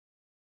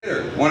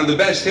One of the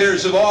best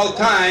hitters of all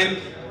time,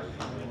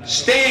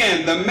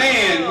 Stan the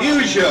Man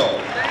Musial.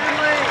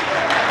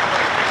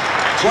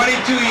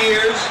 22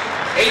 years,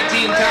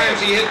 18 times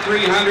he hit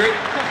 300,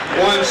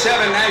 won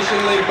 7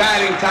 National League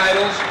batting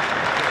titles,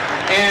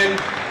 and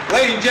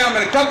ladies and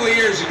gentlemen, a couple of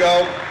years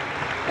ago,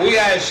 we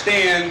asked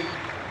Stan,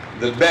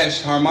 the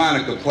best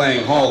harmonica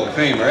playing Hall of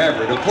Famer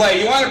ever, to play.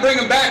 You want to bring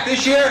him back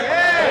this year?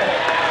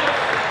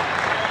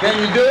 Can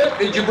you do it?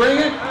 Did you bring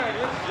it?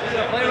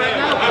 Play right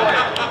now.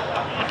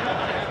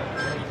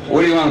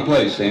 What do you want to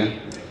play,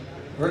 Stan?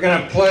 We're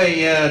going to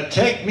play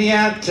Take Me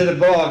Out to the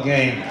Ball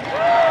Game.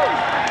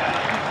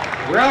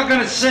 We're all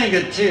going to sing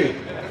it too.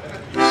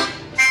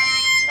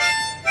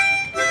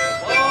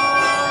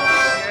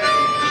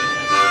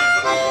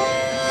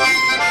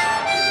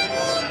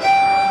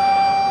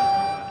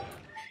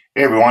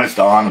 Hey everyone, it's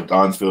Don with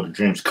Don's Field of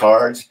Dreams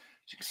Cards. As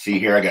you can see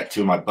here, I got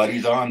two of my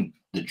buddies on,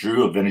 the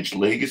Drew of Vintage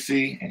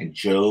Legacy and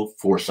Joe,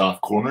 Four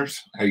Soft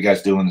Corners. How you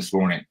guys doing this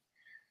morning?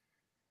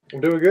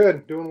 I'm doing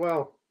good, doing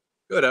well.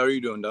 Good. How are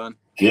you doing, Don?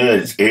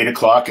 Good. It's 8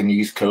 o'clock in the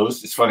East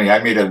Coast. It's funny, I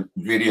made a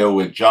video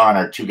with John,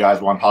 our Two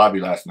Guys One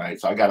Hobby, last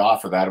night. So I got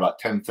off of that about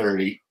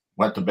 10:30,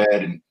 went to bed,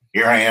 and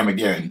here I am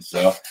again.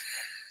 So,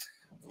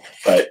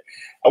 but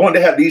I wanted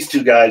to have these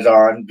two guys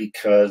on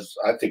because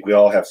I think we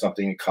all have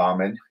something in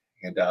common,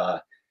 and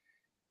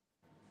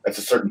that's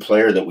a certain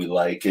player that we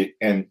like.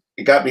 And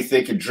it got me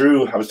thinking,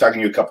 Drew, I was talking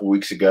to you a couple of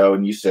weeks ago,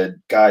 and you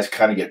said guys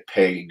kind of get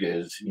pegged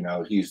as, you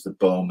know, he's the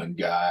Bowman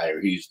guy, or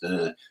he's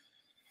the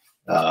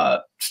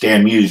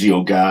Stan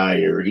Musial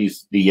guy, or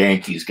he's the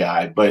Yankees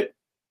guy.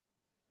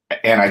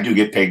 And I do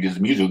get pegged as a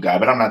Musial guy,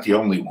 but I'm not the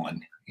only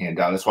one. And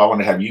that's why I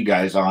want to have you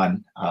guys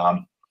on.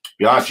 To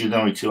be honest, you're the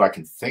only two I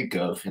can think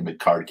of in the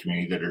card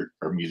community that are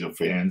Musial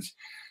fans.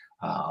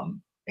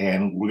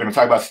 And we're going to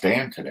talk about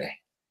Stan today.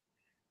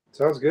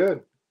 Sounds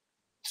good.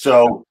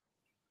 So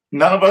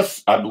none of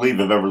us, I believe,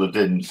 have ever lived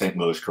in St.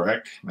 Louis,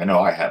 correct? I know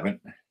I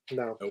haven't.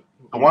 No. So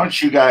why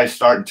don't you guys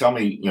start and tell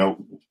me, you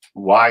know,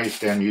 why is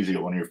Stan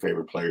Musial one of your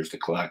favorite players to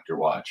collect or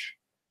watch?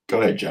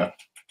 Go ahead, Jeff.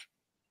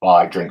 While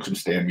I drink some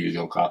Stan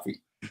Musial coffee.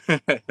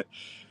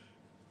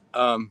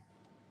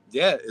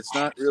 Yeah, it's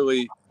not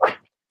really, I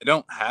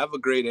don't have a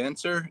great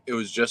answer. It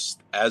was just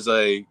as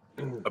I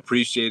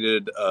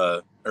appreciated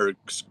or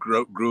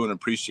grew an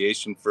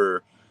appreciation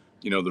for,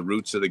 you know, the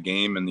roots of the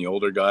game and the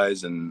older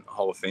guys and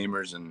Hall of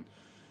Famers and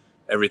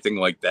everything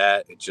like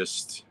that.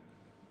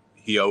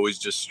 He always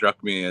just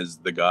struck me as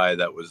the guy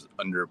that was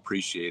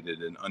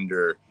underappreciated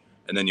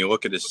and then you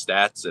look at his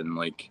stats and,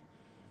 like,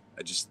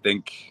 I just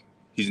think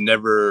he's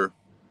never,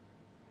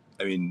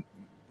 I mean,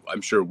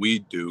 I'm sure we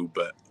do,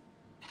 but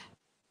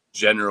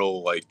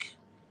general, like,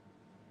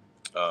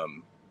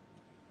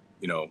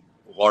 you know,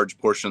 large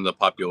portion of the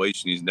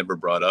population, he's never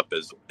brought up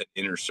as an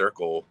inner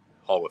circle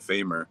Hall of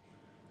Famer,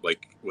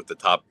 like with the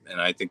top. And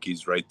I think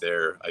he's right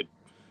there.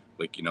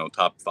 Like, you know,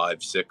 top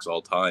 5, 6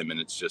 all time. And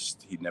it's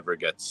just, he never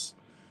gets,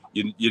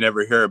 you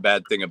never hear a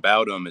bad thing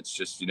about him. It's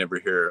just, you never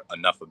hear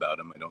enough about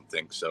him, I don't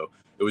think. So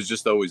it was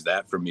just always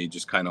that for me,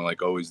 just kind of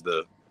like always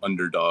the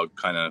underdog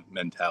kind of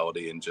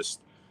mentality. And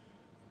just,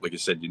 like I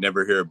said, you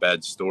never hear a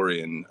bad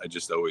story. And I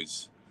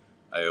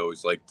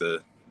always like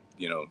the,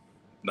 you know,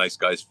 nice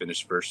guys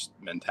finish first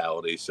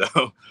mentality. So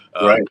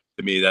Right.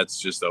 To me, that's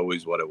just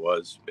always what it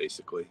was,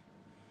 basically.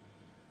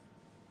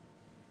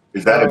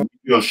 Is that a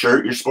Musial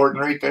shirt you're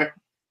sporting right there?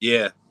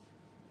 Yeah.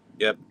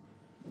 Yep.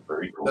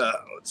 Very cool.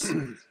 Let's see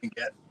what we can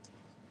get.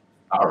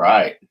 All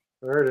right.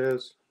 There it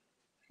is.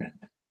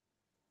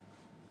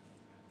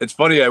 It's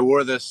funny, I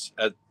wore this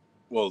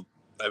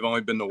I've only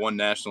been to one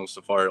National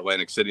so far,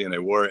 Atlantic City, and I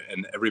wore it,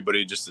 and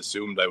everybody just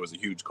assumed I was a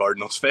huge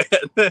Cardinals fan.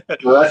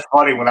 Well, that's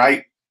funny. When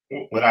I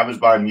was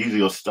buying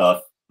Musial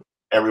stuff,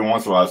 every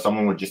once in a while,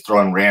 someone would just throw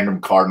in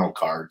random Cardinal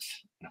cards.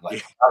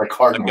 Like, not a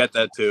Cardinal. I get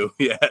that too.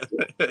 Yeah.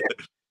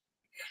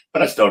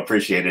 But I still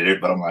appreciated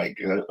it. But I'm like,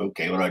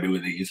 okay, what do I do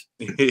with these?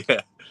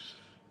 Yeah.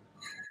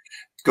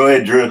 Go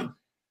ahead, Drew.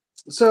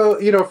 So,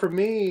 you know, for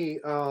me,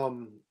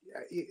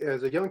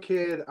 as a young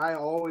kid, I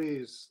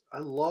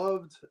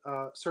loved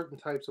certain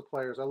types of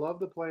players. I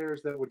loved the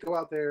players that would go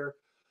out there,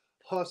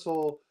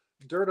 hustle,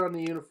 dirt on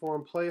the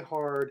uniform, play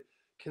hard,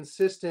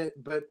 consistent.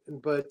 But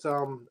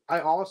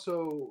I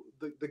also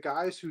the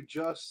guys who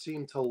just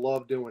seem to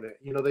love doing it.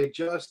 You know,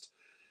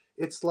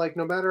 it's like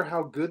no matter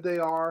how good they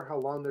are, how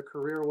long their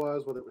career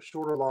was, whether it was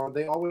short or long,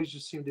 they always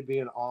just seem to be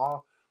in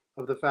awe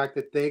of the fact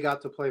that they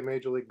got to play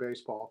Major League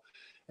Baseball.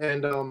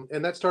 And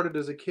that started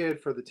as a kid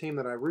for the team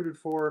that I rooted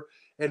for.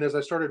 And as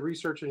I started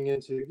researching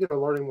into, you know,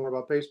 learning more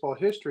about baseball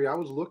history, I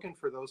was looking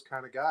for those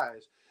kind of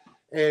guys.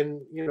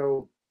 And, you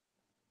know,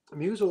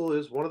 Musial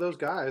is one of those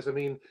guys. I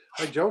mean,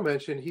 like Joe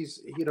mentioned, he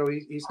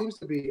seems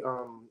to be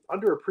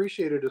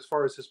underappreciated as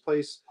far as his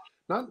place,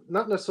 not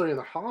necessarily in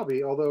the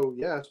hobby, although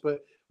yes,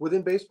 but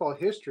within baseball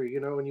history. You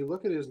know, when you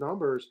look at his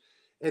numbers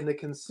and the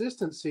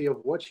consistency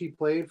of what he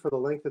played for the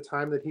length of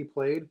time that he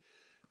played,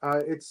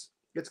 it's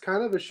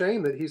kind of a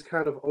shame that he's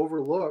kind of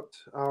overlooked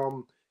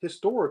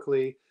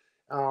historically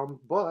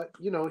But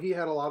you know, he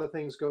had a lot of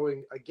things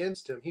going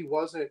against him. He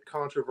wasn't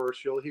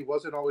controversial. He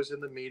wasn't always in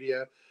the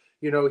media.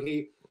 You know,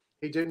 he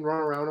didn't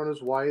run around on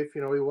his wife.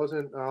 You know, he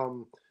wasn't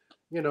in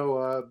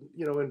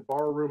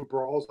barroom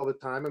brawls all the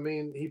time. I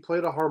mean, he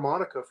played a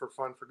harmonica for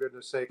fun, for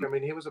goodness sake. I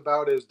mean, he was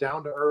about as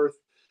down to earth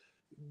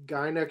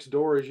guy next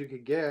door as you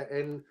could get,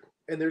 and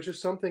there's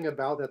just something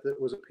about that that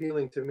was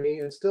appealing to me,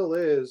 and still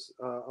is,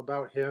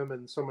 about him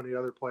and so many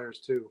other players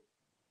too.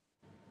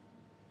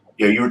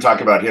 Yeah, you were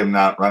talking about him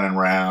not running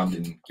around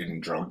and getting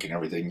drunk and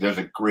everything. There's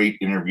a great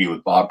interview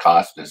with Bob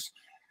Costas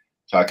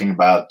talking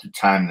about the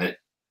time that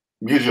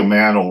Musial and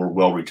Mantle were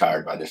well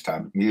retired by this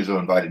time. Musial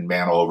invited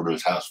Mantle over to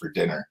his house for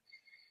dinner.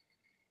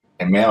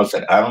 And Mantle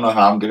said, I don't know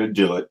how I'm going to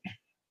do it,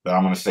 but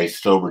I'm going to stay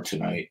sober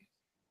tonight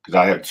because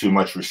I have too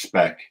much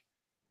respect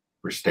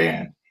for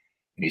Stan.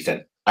 And he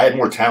said, I had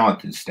more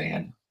talent than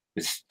Stan,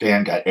 but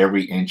Stan got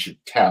every inch of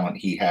talent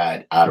he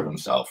had out of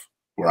himself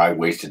where I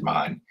wasted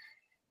mine.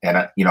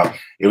 And,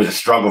 it was a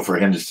struggle for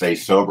him to stay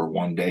sober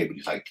one day, but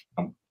he's like,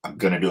 I'm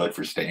going to do it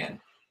for Stan.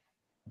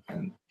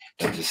 And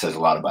that just says a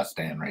lot about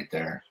Stan right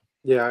there.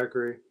 Yeah, I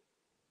agree.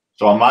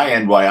 So on my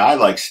end, why I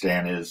like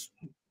Stan is,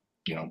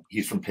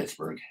 he's from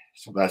Pittsburgh.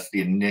 So that's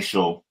the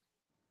initial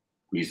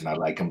reason I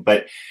like him.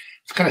 But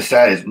it's kind of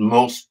sad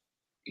is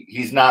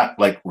he's not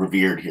like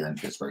revered here in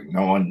Pittsburgh.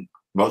 Even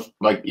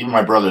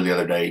my brother the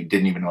other day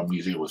didn't even know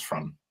Musial was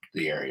from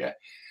the area.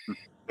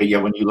 But yeah,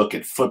 when you look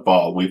at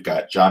football, we've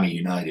got Johnny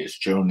Unitas,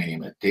 Joe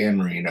Namath, Dan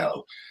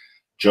Marino,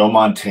 Joe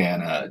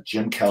Montana,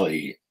 Jim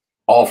Kelly,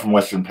 all from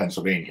Western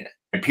Pennsylvania.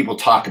 And people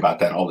talk about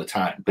that all the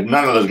time. But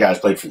none of those guys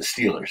played for the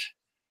Steelers.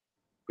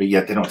 But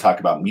yet they don't talk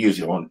about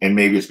Musial. And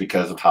maybe it's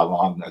because of how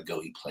long ago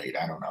he played.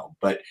 I don't know.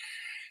 But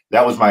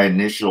that was my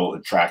initial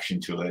attraction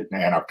to it.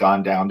 And I've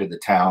gone down to the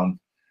town.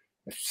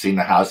 I've seen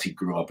the house he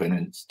grew up in.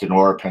 It's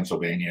Denora,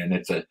 Pennsylvania. And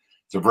it's a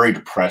very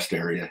depressed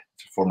area.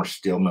 It's a former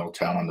steel mill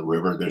town on the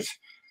river. There's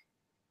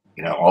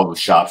all the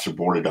shops are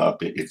boarded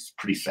up. It's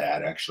pretty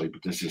sad, actually,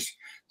 but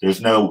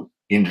there's no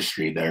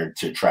industry there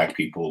to attract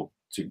people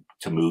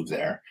to move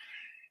there.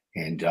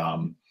 And,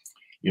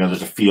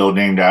 there's a field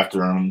named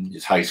after him.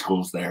 His high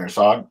school's there.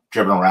 So I've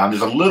driven around.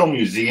 There's a little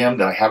museum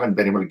that I haven't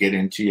been able to get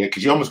into yet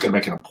because you almost got to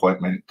make an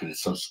appointment because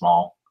it's so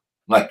small.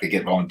 Like they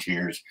get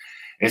volunteers.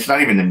 And it's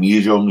not even the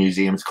Musial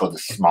Museum. It's called the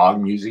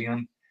Smog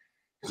Museum.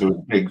 So it was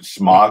a big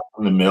smog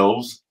from the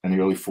mills in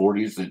the early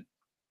 40s that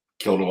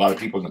killed a lot of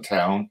people in the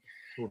town.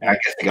 And I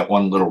guess they got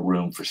one little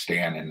room for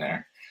Stan in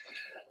there.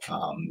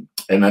 And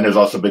then there's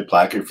also a big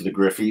placard for the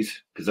Griffies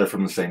because they're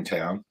from the same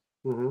town.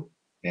 Mm-hmm.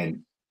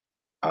 And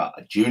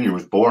Junior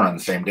was born on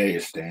the same day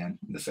as Stan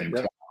in the same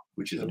town,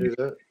 which is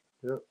amazing.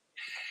 Yep.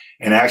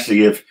 And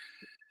actually, if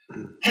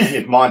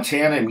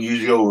Montana and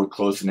Musial were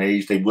close in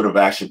age, they would have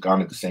actually gone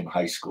to the same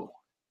high school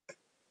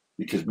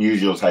because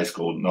Musial's high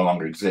school no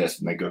longer exists,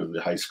 and they go to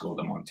the high school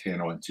that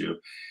Montana went to.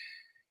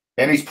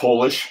 And he's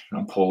Polish.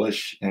 I'm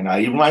Polish. And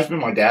he reminds me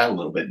of my dad a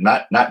little bit.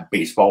 Not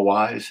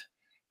baseball-wise,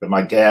 but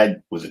my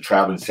dad was a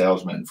traveling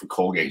salesman for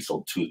Colgate,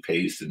 sold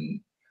toothpaste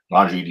and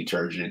laundry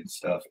detergent and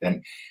stuff.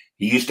 And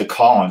he used to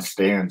call on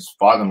Stan's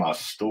father-in-law's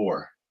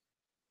store.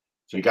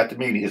 So he got to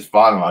meet his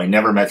father-in-law. He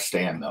never met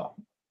Stan, though,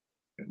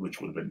 which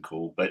would have been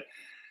cool. But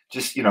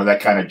just,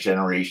 that kind of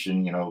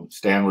generation,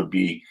 Stan would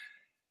be,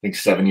 I think,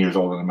 7 years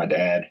older than my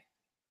dad.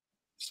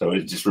 So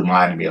it just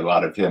reminded me a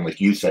lot of him.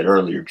 Like you said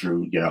earlier,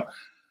 Drew,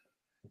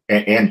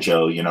 and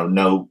Joe,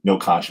 no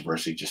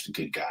controversy, just a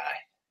good guy.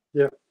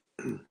 Yeah.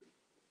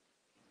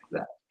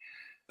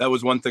 That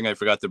was one thing I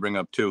forgot to bring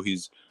up too.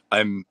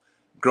 I'm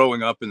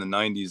growing up in the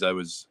 90s. I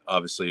was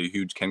obviously a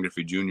huge Ken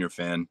Griffey Jr.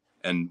 fan.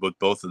 And with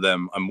both of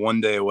them, I'm one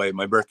day away.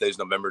 My birthday is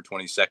November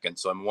 22nd.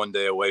 So I'm one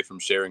day away from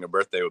sharing a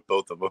birthday with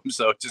both of them.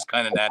 So it's just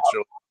kind of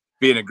natural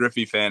being a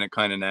Griffey fan. It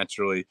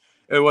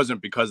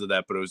wasn't because of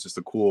that, but it was just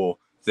a cool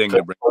thing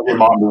to bring. Your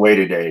mom away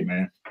today,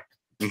 man.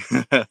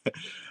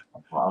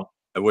 Wow.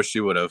 I wish she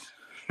would have.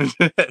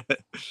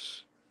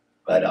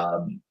 But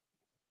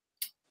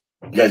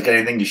you guys got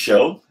anything to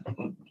show?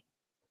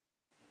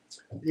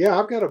 Yeah,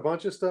 I've got a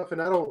bunch of stuff, and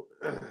I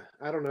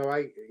don't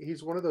know.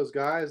 He's one of those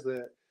guys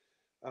that,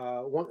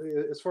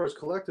 as far as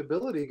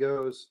collectability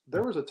goes,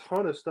 there was a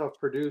ton of stuff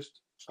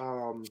produced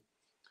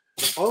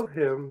of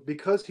him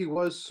because he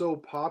was so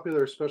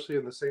popular, especially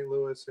in the St.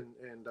 Louis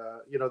and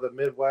the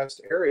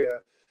Midwest area.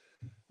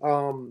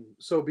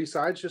 So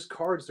besides just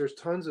cards, there's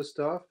tons of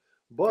stuff,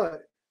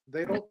 but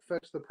they don't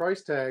fetch the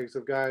price tags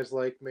of guys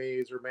like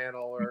Mays or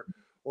Mantle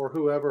or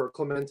whoever,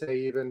 Clemente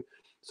even.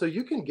 So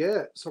you can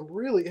get some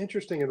really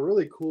interesting and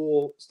really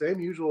cool Stan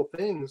Musial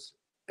things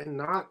and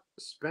not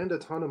spend a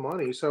ton of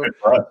money. So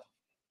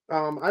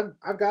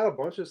I've got a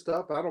bunch of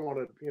stuff. I don't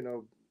want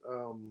to,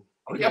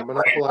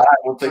 monopolize.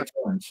 We'll take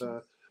turns.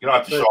 You don't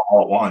have to show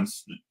all at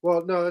once.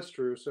 Well, no, that's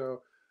true.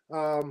 So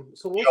I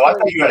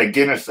thought you had a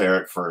Guinness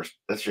there at first.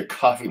 That's your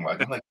coffee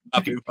mug. I'm like,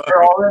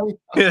 already?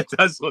 Yeah, it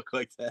does look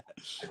like that.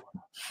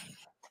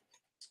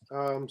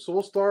 So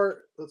we'll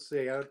start. Let's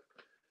see.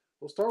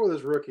 We'll start with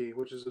his rookie,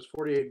 which is his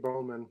 48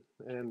 Bowman,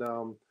 and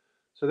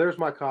so there's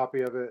my copy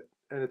of it,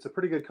 and it's a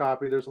pretty good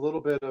copy. There's a little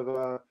bit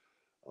of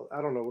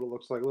I don't know what it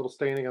looks like, a little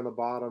staining on the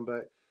bottom.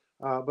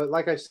 But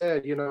like I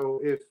said,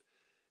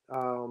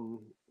 um,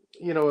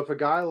 if a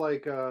guy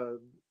like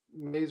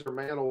Mazer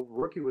Mantle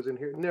rookie was in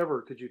here,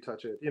 never could you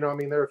touch it. I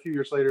mean, they're a few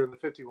years later in the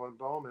 51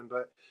 Bowman,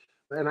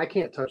 and I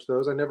can't touch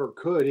those. I never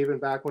could, even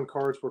back when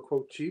cards were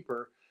quote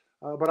cheaper.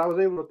 But I was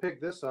able to pick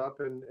this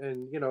up, and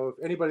if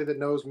anybody that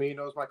knows me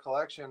knows my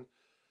collection,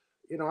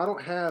 I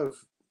don't have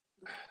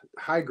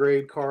high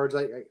grade cards.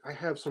 I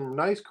have some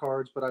nice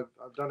cards, but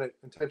I've done it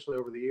intentionally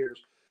over the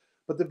years.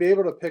 But to be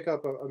able to pick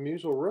up a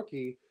Musial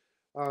rookie,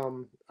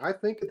 I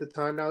think at the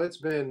time, now it's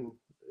been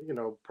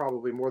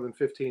probably more than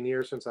 15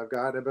 years since I've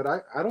got it, but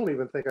I don't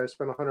even think I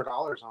spent $100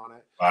 on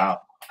it.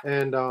 Wow.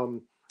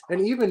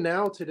 And even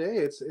now today,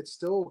 it's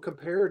still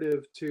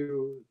comparative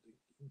to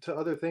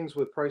other things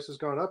with prices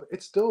gone up.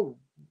 It's still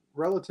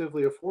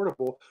relatively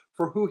affordable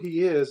for who he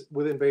is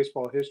within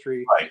baseball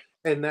history, right,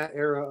 and that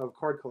era of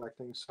card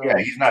collecting. So yeah,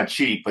 he's not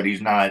cheap, but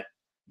he's not,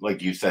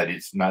 like you said,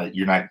 it's not,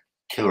 you're not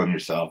killing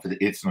yourself.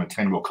 It's an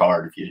attainable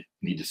card if you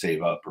need to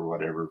save up or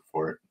whatever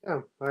for it.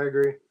 Yeah, I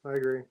agree.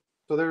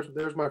 So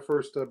there's my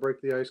first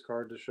break the ice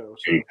card to show.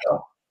 So. There you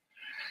go.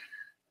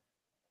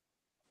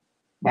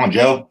 Come on,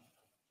 Joe.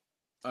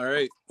 All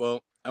right.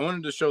 Well, I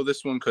wanted to show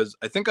this one because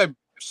I think I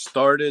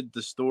started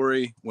the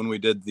story when we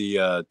did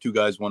the Two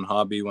Guys, One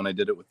Hobby, when I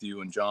did it with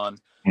you and John.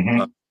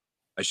 Mm-hmm.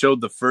 I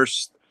showed the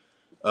first,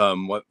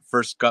 what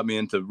first got me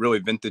into really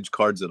vintage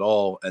cards at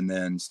all, and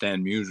then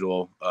Stan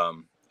Musial.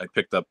 I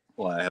picked up,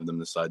 well, I have them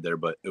this side there,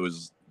 but it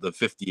was the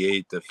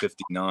 58, the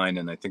 59,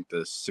 and I think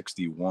the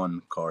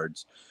 61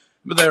 cards.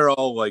 But they're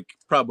all like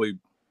probably,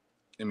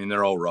 I mean,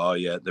 they're all raw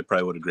yet. They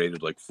probably would have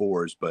graded like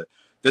 4s, but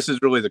this is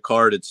really the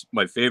card. It's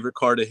my favorite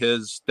card of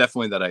his,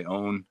 definitely that I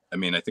own. I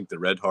mean, I think the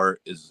Red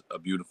Heart is a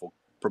beautiful,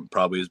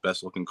 probably his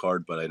best looking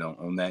card, but I don't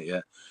own that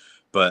yet.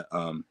 But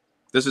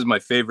this is my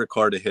favorite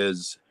card of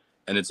his,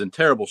 and it's in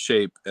terrible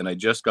shape. And I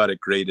just got it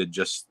graded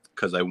just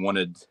because I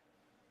wanted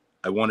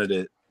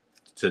it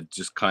to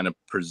just kind of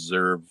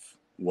preserve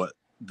what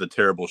the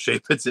terrible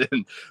shape it's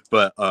in.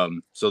 But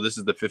so this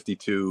is the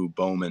 52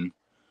 Bowman.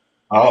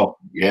 Oh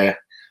yeah.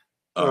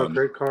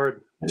 Great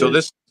card. So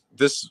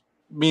this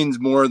means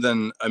more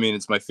than, I mean,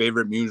 it's my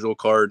favorite Musial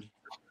card,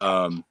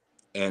 and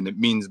it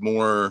means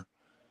more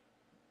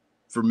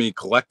for me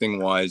collecting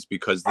wise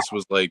because this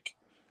was like,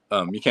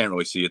 you can't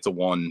really see, it's a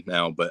 1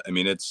 now, but I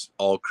mean, it's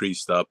all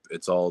creased up,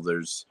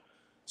 there's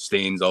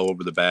stains all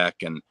over the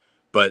back,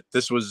 but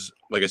this was,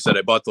 like I said,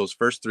 I bought those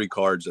first 3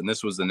 cards, and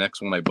this was the next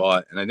one I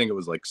bought, and I think it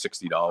was like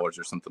 $60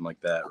 or something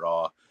like that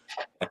raw.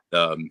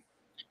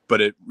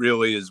 But it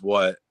really is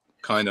what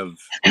kind of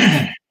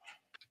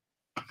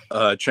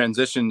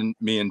transitioned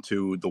me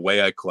into the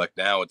way I collect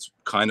now. It's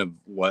kind of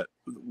what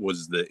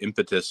was the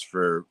impetus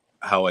for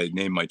how I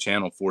named my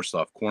channel Four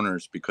Soft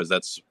Corners, because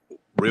that's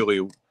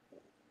really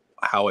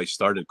how I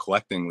started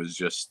collecting. Was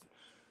just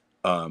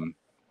I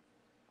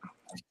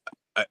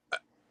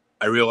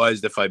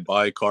realized if I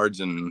buy cards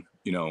in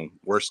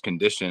worse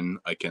condition,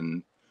 I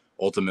can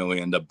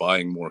ultimately end up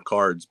buying more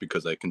cards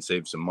because I can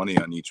save some money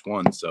on each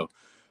one. So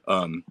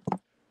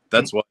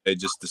that's why I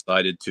just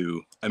decided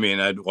to, I mean,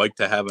 I'd like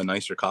to have a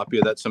nicer copy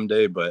of that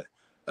someday, but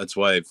that's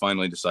why I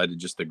finally decided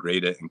just to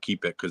grade it and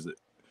keep it, because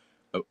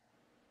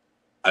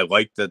I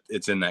like that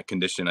it's in that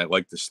condition. I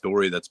like the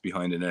story that's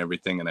behind it and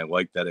everything, and I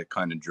like that it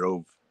kind of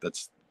drove.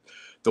 That's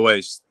the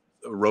way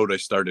road I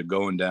started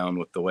going down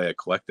with the way I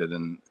collected,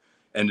 and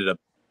ended up,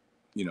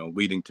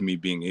 leading to me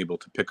being able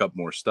to pick up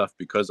more stuff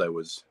because I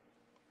was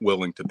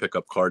willing to pick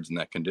up cards in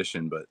that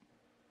condition. But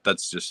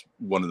that's just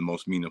one of the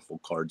most meaningful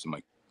cards in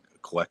my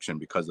collection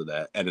because of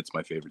that, and it's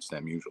my favorite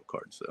Stan Musial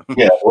card. So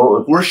yeah,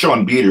 well, if we're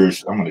showing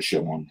beaters, I'm going to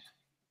show one,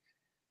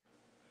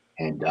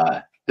 and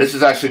this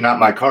is actually not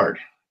my card.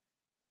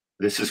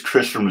 This is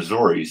Chris from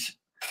Missouri's,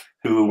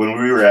 who,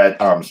 when we were at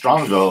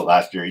Strongsville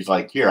last year, he's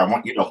like, "Here, I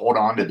want you to hold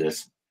on to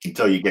this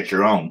until you get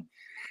your own."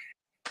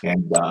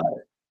 And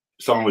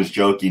someone was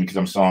joking because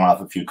I'm selling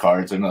off a few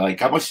cards, and they're like,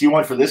 "How much do you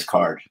want for this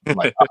card?" I'm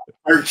like,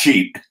 "They're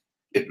cheap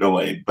in a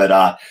way,"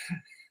 but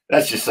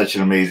that's just such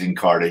an amazing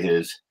card of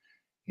his.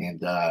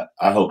 And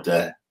I hope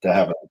to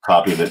have a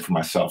copy of it for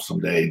myself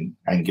someday, and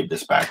I can give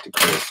this back to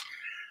Chris.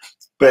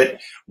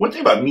 But one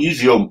thing about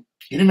Musial,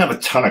 he didn't have a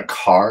ton of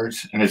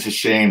cards, and it's a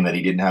shame that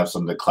he didn't have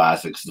some of the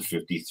classics, the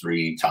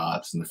 53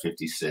 tops and the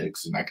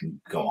 56, and I can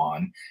go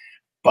on.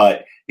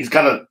 But he's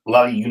got a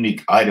lot of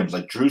unique items.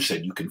 Like Drew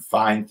said, you can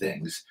find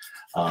things,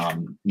 like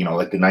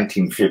the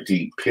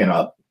 1950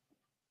 pinup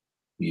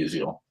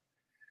Musial.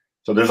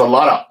 So there's a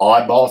lot of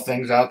oddball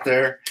things out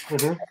there.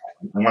 Mm-hmm.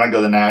 And when I go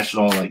to the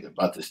National, like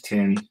about this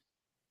tin.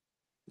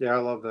 Yeah, I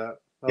love that.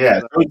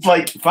 So it's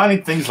like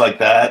finding things like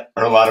that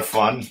are a lot of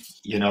fun,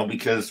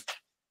 because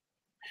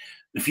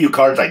the few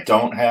cards I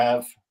don't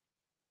have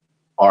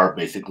are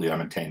basically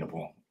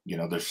unattainable.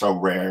 They're so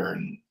rare,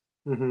 and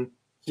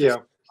yeah,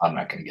 I'm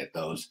not going to get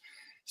those.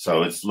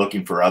 So it's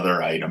looking for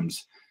other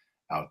items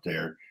out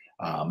there.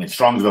 In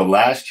Strongsville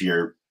last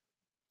year,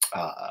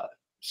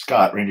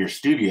 Scott Reindeer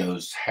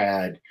Studios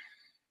had,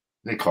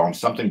 they call them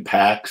something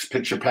packs,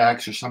 picture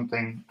packs or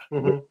something.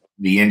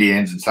 the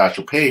Indians and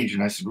Satchel Paige,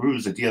 and I said,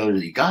 "Who's the dealer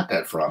that you got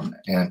that from?"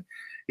 And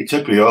he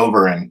took me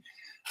over, and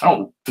I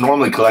don't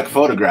normally collect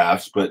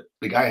photographs, but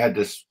the guy had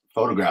this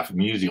photograph of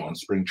Musial in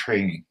spring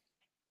training.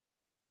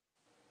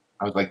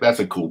 I was like, "That's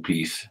a cool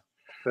piece."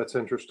 That's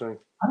interesting.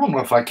 I don't know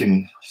if I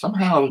can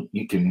somehow.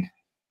 Can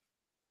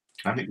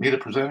I make me the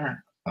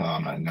presenter?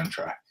 I'm gonna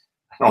try.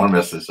 I don't want to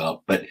mess this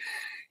up, but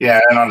yeah.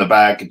 And on the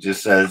back it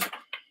just says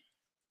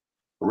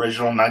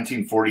original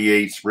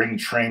 1948 spring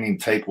training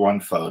tape 1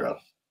 photo.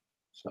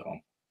 So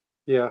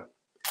yeah.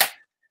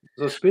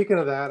 So speaking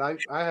of that,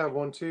 I have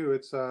one too.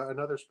 It's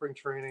another spring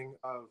training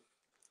of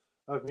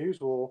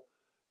Musial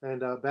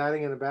and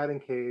batting in a batting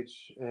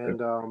cage.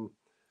 And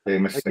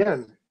famous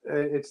again,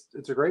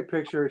 it's a great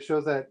picture. It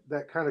shows that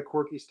kind of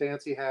quirky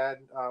stance he had,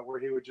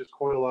 where he would just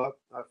coil up,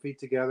 feet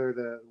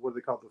together, what do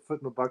they call it, the foot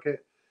in the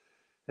bucket.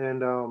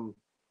 And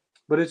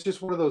but it's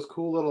just one of those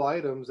cool little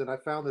items. And I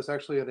found this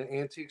actually at an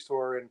antique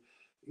store. And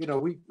you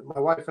know, my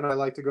wife and I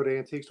like to go to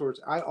antique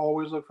stores. I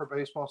always look for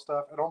baseball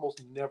stuff and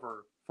almost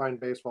never find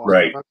baseball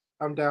Right. stuff.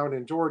 I'm down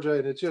in Georgia,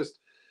 and it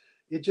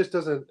just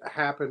doesn't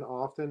happen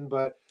often.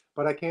 But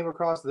I came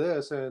across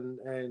this,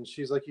 and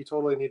she's like, "You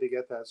totally need to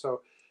get that."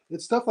 So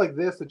it's stuff like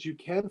this that you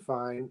can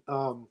find.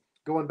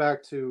 Going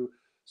back to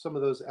some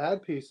of those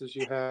ad pieces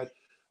you had,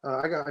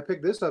 I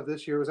picked this up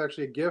this year. It was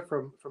actually a gift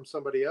from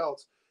somebody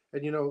else.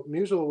 And you know,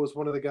 Musial was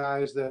one of the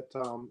guys that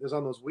is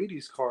on those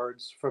Wheaties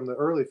cards from the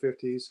early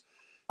 '50s.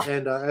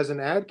 And as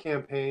an ad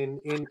campaign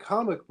in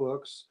comic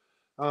books,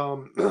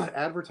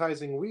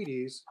 advertising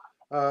Wheaties,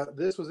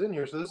 this was in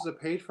here. So this is a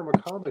page from a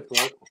comic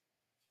book,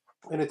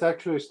 and it's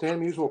actually a Stan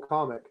Musial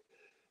comic.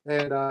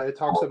 And it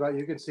talks about,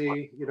 you can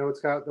see, you know, it's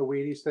got the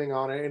Wheaties thing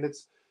on it, and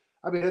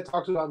it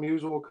talks about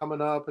Musial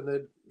coming up, and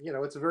then, you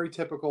know, it's a very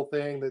typical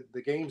thing that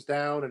the game's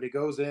down, and he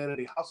goes in and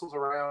he hustles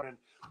around,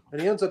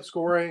 and he ends up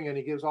scoring, and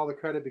he gives all the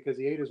credit because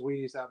he ate his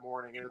Wheaties that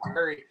morning, and it's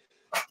very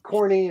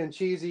corny and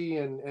cheesy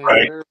and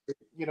Right. very,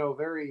 you know,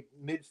 very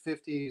mid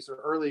 50s or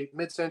early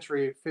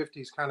mid-century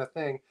 50s kind of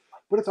thing.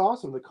 But it's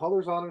awesome. The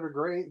colors on it are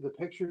great. The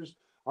pictures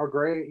are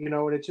great, you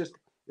know, and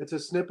it's a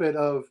snippet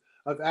of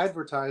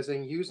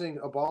advertising using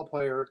a ball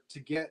player to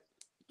get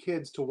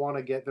kids to want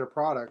to get their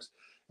products.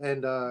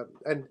 And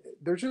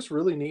they're just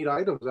really neat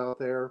items out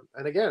there.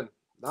 And again,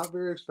 not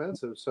very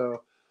expensive.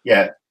 So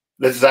Yeah,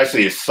 this is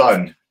actually his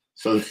son.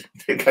 So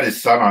they got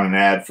his son on an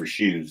ad for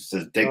shoes.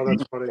 It says, oh,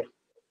 that's funny.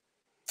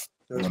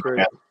 That's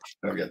great.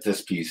 I've got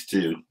this piece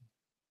too.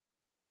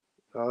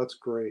 Oh, that's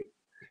great.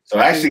 So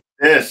actually,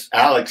 this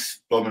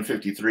Alex Bowman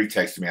 53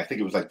 texted me. I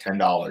think it was like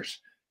 $10.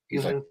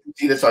 He's like,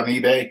 "See this on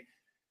eBay?"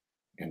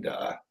 And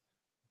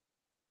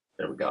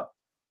there we go.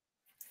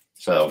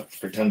 So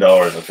for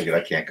 $10, I figured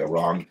I can't go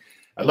wrong.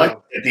 I'd like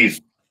to get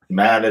these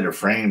matted or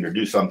framed or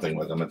do something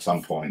with them at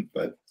some point,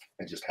 but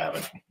I just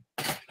haven't.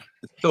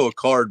 It's still a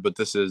card, but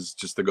this is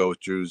just to go with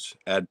Drew's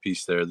ad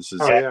piece there. This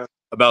is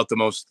about the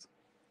most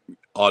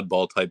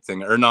oddball type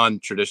thing or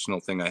non-traditional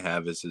thing I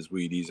have is his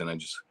Wheaties, and I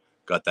just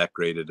got that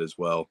graded as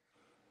well.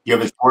 You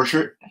have his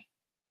portrait?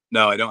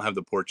 No, I don't have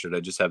the portrait. I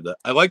just have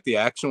I like the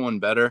action one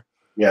better.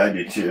 Yeah, I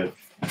do too.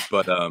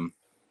 But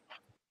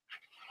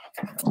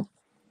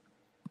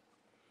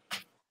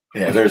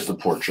yeah, there's the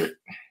portrait.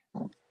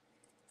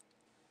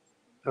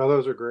 Oh,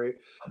 those are great.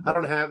 I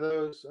don't have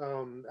those.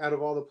 Out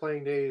of all the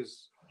playing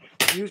days,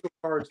 usual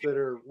cards that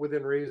are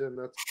within reason,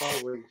 that's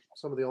probably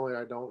some of the only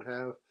I don't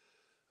have.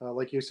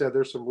 Like you said,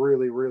 there's some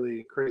really,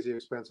 really crazy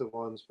expensive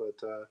ones.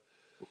 But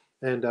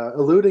and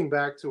alluding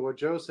back to what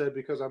Joe said,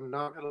 because I'm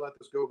not going to let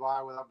this go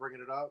by without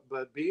bringing it up,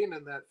 but being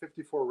in that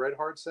 54 Red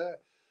Heart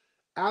set,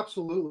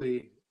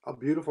 absolutely a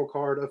beautiful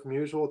card of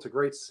Musial. It's a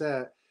great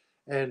set.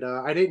 And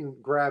I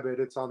didn't grab it.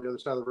 It's on the other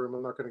side of the room.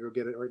 I'm not going to go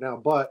get it right now.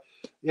 But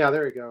yeah,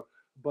 there you go.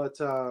 But,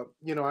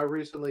 you know, I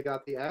recently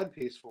got the ad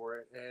piece for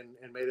it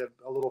and made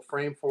a little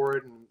frame for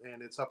it.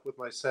 And it's up with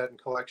my set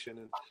and collection.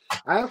 And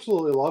I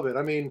absolutely love it.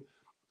 I mean,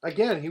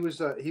 again, he was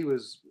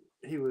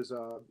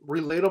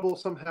relatable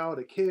somehow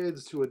to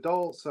kids, to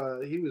adults.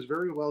 He was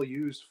very well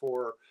used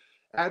for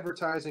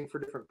advertising for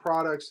different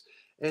products.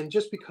 And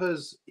just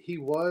because he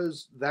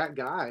was that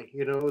guy,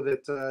 you know,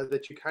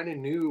 that you kind of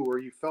knew or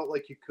you felt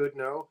like you could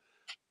know,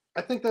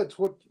 I think that's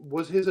what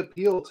was his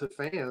appeal to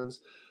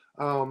fans.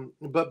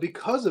 But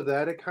because of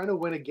that, it kind of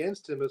went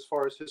against him as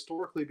far as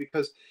historically,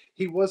 because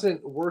he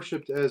wasn't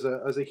worshipped as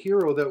a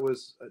hero that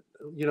was,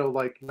 you know,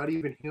 like not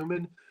even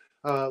human,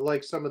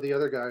 like some of the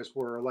other guys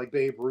were, like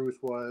Babe Ruth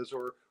was,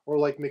 or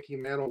like Mickey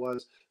Mantle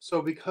was.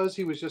 So because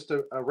he was just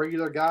a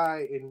regular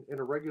guy in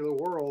a regular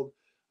world,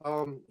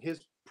 his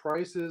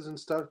prices and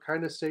stuff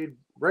kind of stayed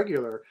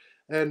regular.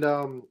 And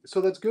so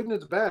that's good and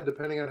it's bad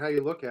depending on how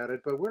you look at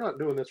it. But we're not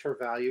doing this for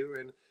value,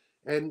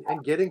 and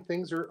getting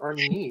things are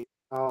neat.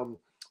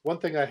 One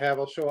thing I have,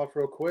 I'll show off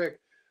real quick,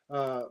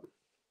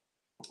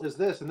 is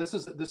this, and this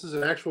is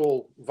an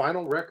actual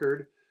vinyl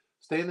record,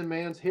 Stan the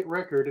Man's hit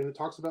record, and it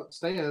talks about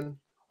Stan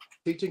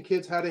teaching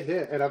kids how to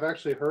hit. And I've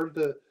actually heard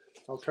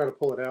I'll try to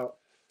pull it out.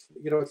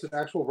 You know, it's an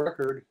actual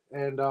record,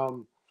 and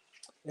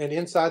And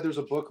inside there's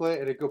a booklet,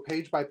 and it go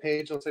page by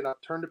page. It'll say, now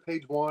turn to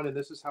page 1, and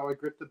this is how I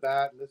grip the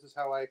bat, and this is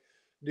how I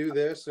do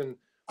this. And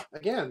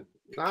again,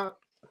 not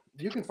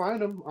you can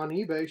find them on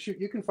eBay. Shoot,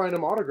 you can find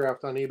them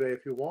autographed on eBay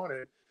if you want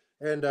it.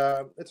 And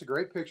it's a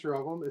great picture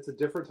of them. It's a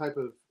different type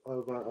of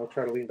I'll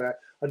try to lean back,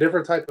 a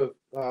different type of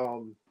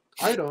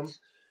item.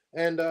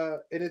 And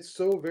it's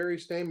so very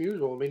Stan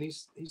Musial. I mean,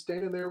 he's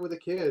standing there with a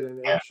kid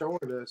and showing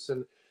this.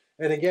 And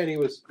again, he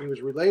was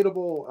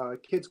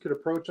relatable. Kids could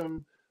approach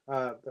him.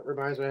 That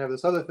reminds me, I have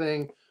this other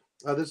thing.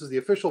 This is the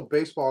official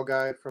baseball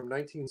guide from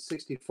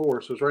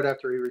 1964, so it's right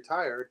after he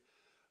retired.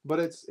 But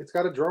it's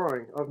got a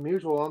drawing of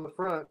Musial on the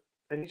front,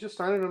 and he's just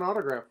signing an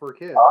autograph for a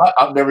kid.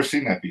 I've never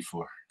seen that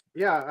before.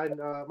 Yeah,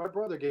 my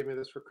brother gave me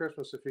this for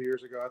Christmas a few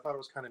years ago. I thought it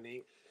was kind of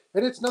neat.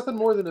 And it's nothing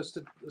more than a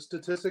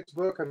statistics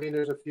book. I mean,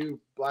 there's a few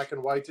black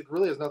and whites. It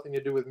really has nothing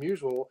to do with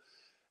Musial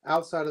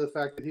outside of the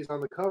fact that he's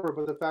on the cover.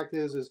 But the fact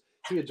is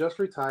he had just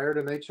retired,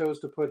 and they chose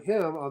to put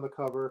him on the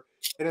cover.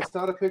 And it's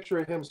not a picture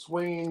of him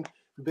swinging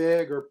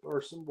big or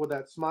with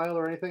that smile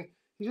or anything.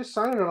 He's just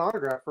signing an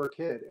autograph for a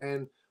kid.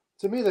 And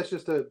to me, that's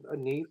just a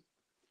neat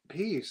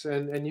piece.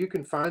 And you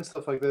can find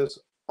stuff like this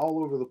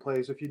all over the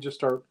place if you just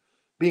start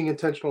being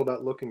intentional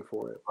about looking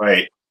for it.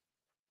 Right.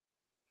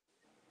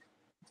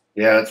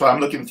 Yeah, that's why I'm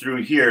looking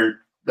through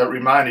here. That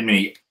reminded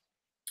me,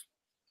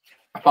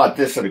 I bought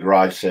this at a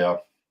garage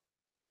sale.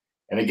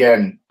 And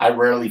again, I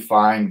rarely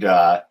find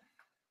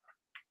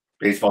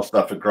baseball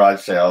stuff at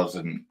garage sales,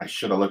 and I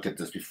should have looked at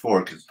this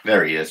before because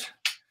there he is.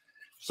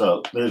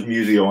 So there's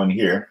Musial in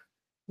here.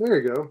 There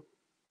you go.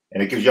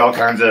 And it gives you all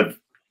kinds of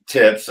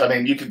tips. I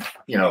mean, you could,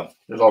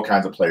 there's all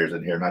kinds of players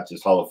in here, not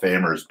just Hall of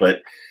Famers,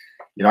 but,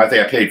 I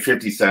think I paid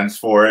 50 cents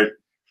for it.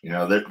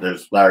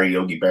 There's Larry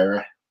Yogi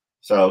Berra.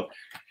 So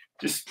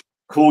just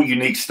cool,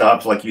 unique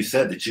stuff, like you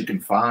said, that you can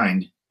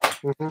find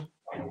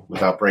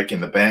without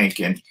breaking the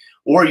bank.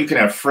 Or you can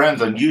have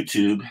friends on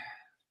YouTube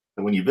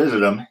that when you visit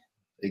them,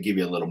 they give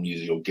you a little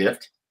Musial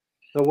gift.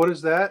 So what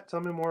is that? Tell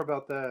me more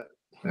about that.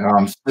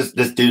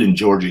 This dude in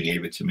Georgia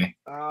gave it to me.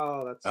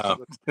 Oh, that's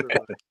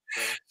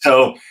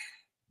So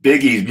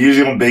Biggie's,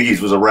 Musial and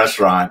Biggie's was a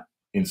restaurant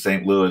in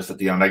St. Louis at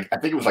the end. I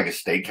think it was like a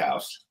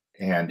steakhouse.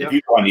 And if you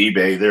go on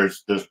eBay,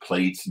 there's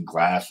plates and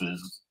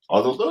glasses.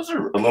 Although those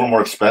are a little more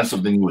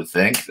expensive than you would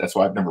think. That's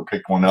why I've never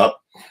picked one up.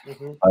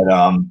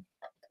 But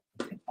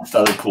it's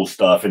other cool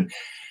stuff. And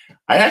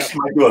I actually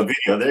might do a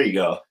video. There you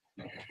go.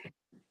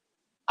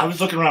 I was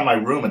looking around my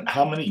room at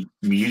how many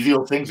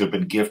Musial things have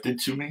been gifted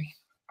to me.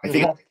 I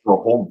think I did a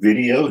whole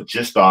video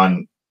just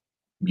on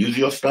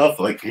Musial stuff.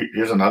 Like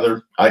here's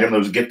another item that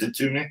was gifted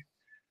to me.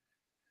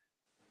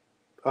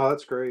 Oh,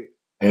 that's great.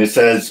 And it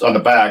says on the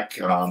back,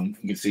 you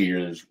can see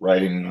here there's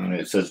writing on it.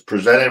 It says,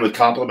 presented with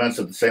compliments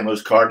of the St.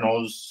 Louis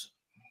Cardinals.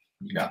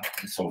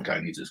 This whole guy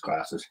needs his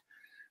glasses.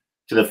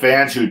 To the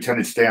fans who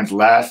attended Stan's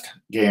last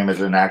game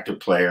as an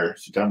active player,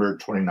 September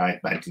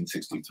 29th,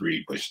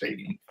 1963, Busch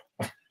Stadium.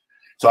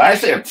 So I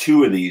actually have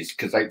 2 of these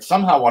because I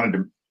somehow wanted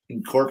to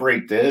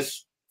incorporate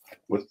this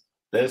with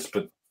this,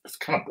 but it's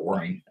kind of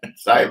boring.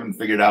 So I haven't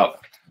figured out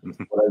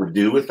what I would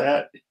do with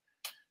that.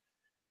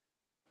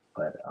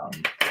 But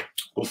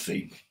we'll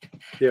see.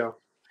 Yeah.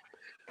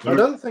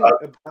 Another thing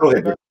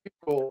about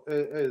people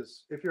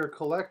is if you're a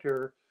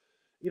collector,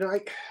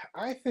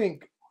 I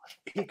think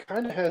he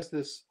kind of has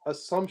this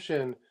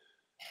assumption,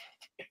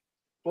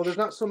 well, there's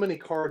not so many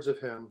cards of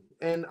him.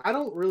 And I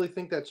don't really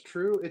think that's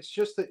true. It's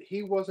just that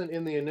he wasn't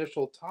in the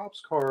initial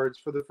Topps cards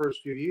for the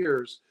first few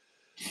years.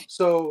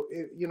 So,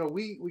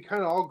 we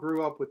kind of all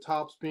grew up with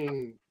Topps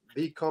being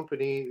the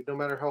company, no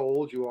matter how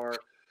old you are.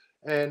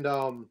 And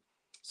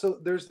so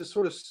there's this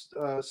sort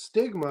of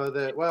stigma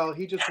that, well,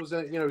 he just was,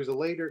 he's a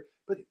later,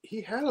 but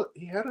he had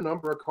a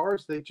number of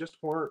cards. They just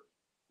weren't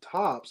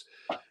Topps.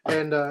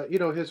 And,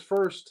 his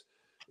first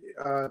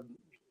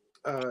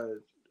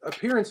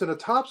appearance in a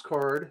Topps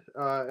card,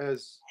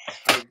 as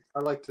I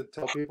like to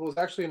tell people, is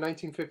actually in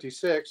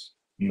 1956,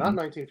 not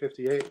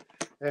 1958.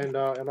 And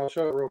I'll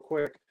show it real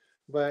quick.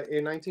 But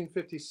in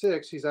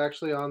 1956, he's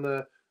actually on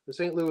the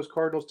St. Louis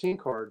Cardinals team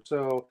card.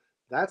 So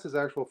that's his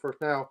actual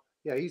first. Now,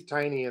 yeah, he's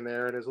tiny in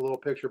there, and there's a little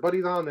picture, but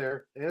he's on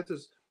there, and it's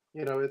his,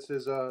 it's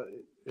his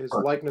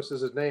likeness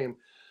is his name.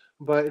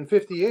 But in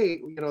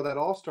 '58, that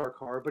All-Star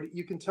card, but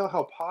you can tell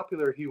how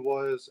popular he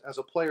was as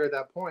a player at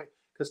that point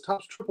because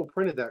Topps triple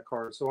printed that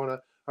card. So on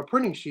a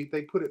printing sheet,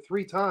 they put it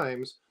 3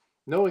 times,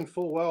 knowing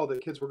full well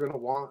that kids were going to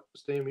want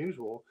Stan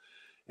Musial.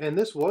 And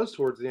this was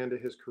towards the end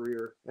of his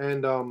career,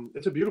 and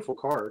it's a beautiful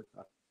card.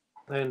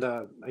 And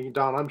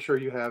Don, I'm sure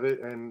you have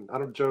it, and I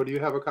don't, Joe, do you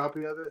have a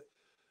copy of it?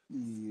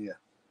 Yeah.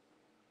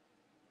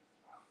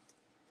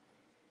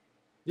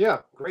 Yeah,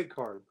 great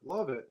card.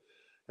 Love it.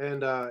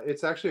 And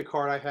it's actually a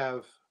card I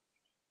have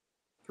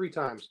 3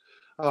 times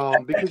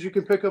because you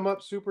can pick them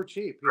up super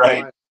cheap.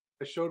 Right.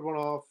 I showed one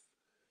off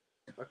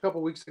a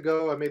couple weeks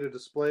ago. I made a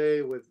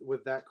display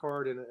with that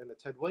card and a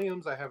Ted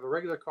Williams. I have a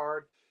regular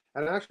card,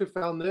 and I actually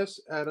found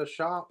this at a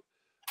shop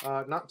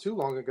not too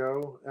long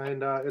ago,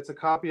 and it's a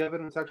copy of it,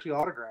 and it's actually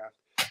autographed.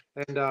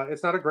 And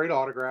it's not a great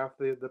autograph.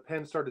 The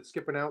pen started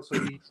skipping out, so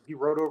he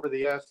wrote over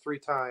the S 3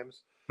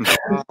 times.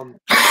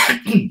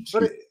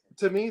 But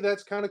to me,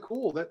 that's kind of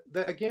cool.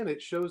 That again,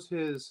 it shows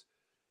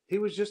he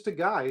was just a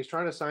guy. He's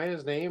trying to sign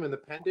his name, and the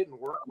pen didn't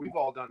work. We've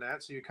all done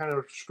that, so you kind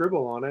of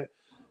scribble on it,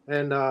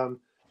 and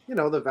you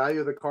know, the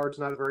value of the card's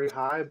not very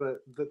high,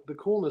 but the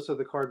coolness of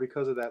the card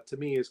because of that to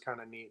me is kind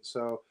of neat.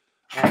 So,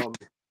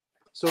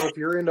 so if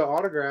you're into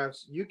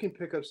autographs, you can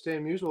pick up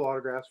Stan Musial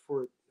autographs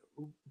for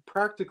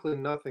practically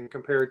nothing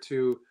compared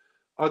to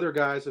other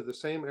guys of the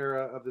same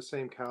era of the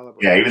same caliber.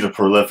 Yeah, he was a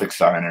prolific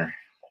signer.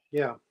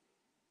 Yeah.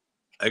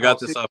 I got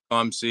this off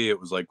ComC. It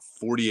was like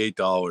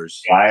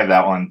 $48. Yeah, I have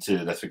that one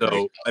too. That's a great.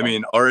 So I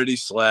mean, already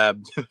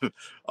slabbed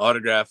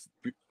autograph,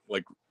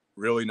 like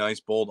really nice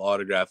bold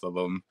autograph of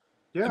him.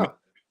 Yeah. I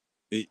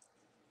mean,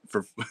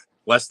 for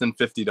less than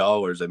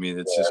 $50. I mean,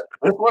 it's just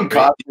this one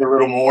cost me a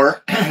little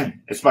more.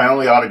 It's my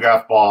only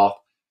autograph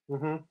ball,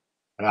 Mm-hmm.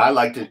 and I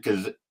liked it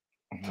because I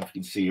don't know if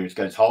you can see here. It's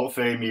got his Hall of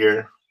Fame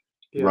year,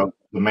 wrote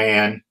the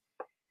man,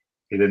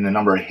 and then the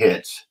number of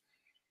hits.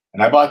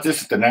 And I bought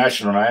this at the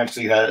National, and I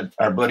actually had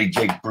our buddy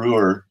Jake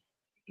Brewer,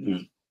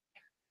 who's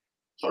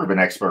sort of an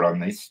expert on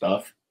this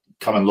stuff,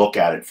 come and look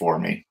at it for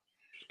me.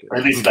 Or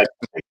at least I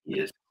think he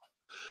is.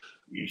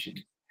 You should.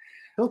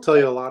 He'll tell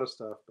you a lot of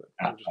stuff,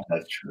 but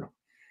That's true.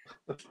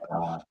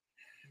 At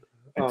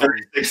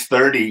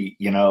 36-30,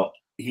 you know,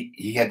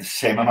 he had the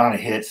same amount of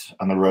hits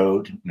on the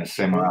road and the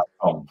same amount at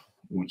home,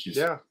 which is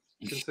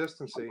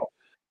consistency.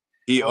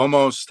 He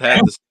almost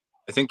had this.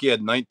 I think he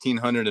had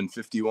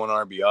 1,951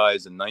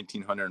 RBIs and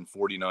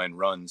 1,949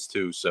 runs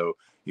too. So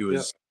he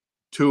was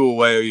 2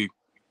 away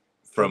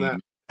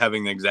from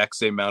having the exact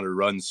same amount of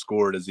runs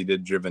scored as he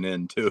did driven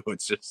in too.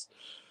 It's just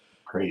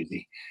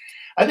crazy.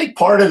 I think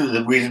part of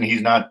the reason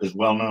he's not as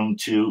well known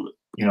too,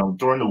 you know,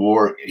 during the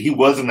war, he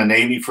was in the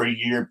Navy for a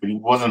year, but he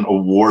wasn't a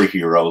war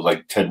hero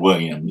like Ted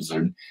Williams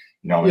or, you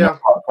know,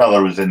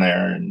 Feller was in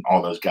there and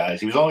all those guys.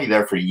 He was only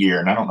there for a year,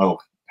 and I don't know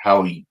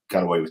how he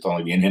got away with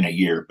only being in a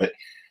year, but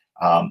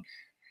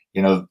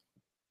you know,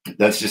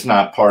 that's just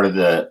not part of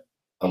the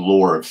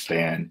allure of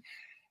Stan.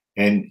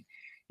 And,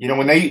 you know,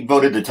 when they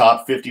voted the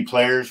top 50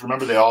 players,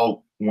 remember they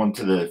all went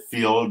to the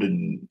field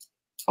and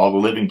all the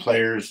living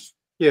players?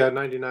 Yeah,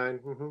 99.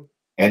 Mm-hmm.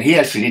 And he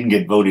actually didn't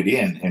get voted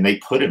in, and they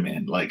put him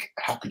in. Like,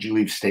 how could you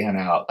leave Stan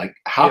out? Like,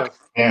 how can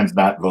fans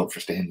not vote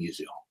for Stan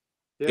Musial?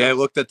 Yeah, I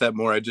looked at that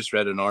more. I just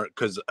read an art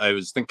because I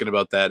was thinking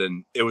about that,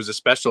 and it was a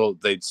special.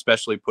 They'd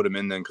specially put him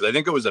in then because I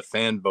think it was a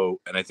fan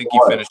vote, and I think he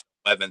finished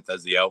 11th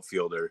as the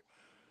outfielder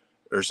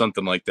or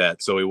something like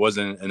that. So he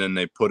wasn't, and then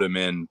they put him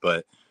in.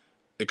 But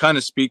it kind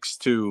of speaks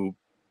to,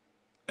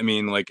 I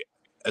mean, like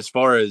as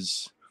far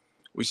as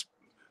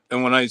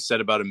and when I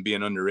said about him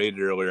being underrated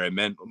earlier, I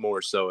meant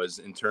more so as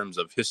in terms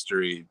of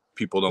history.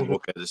 People don't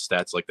look at his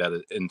stats like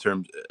that in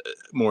terms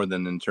more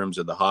than in terms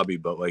of the hobby.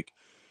 But like,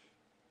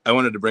 I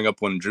wanted to bring up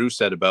when Drew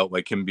said about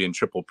like him being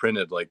triple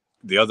printed, like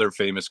the other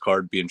famous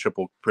card being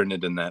triple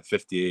printed in that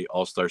 58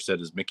 All-Star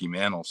set is Mickey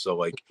Mantle. So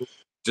like,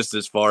 just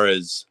as far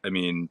as, I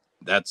mean,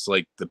 that's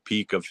like the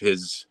peak of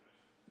his,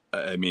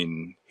 I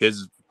mean,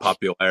 his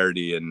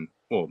popularity and,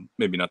 well,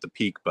 maybe not the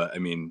peak, but I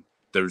mean,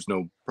 there's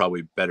no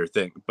probably better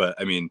thing. But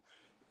I mean,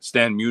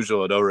 Stan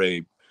Musial had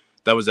already,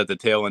 that was at the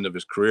tail end of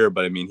his career,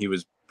 but I mean, he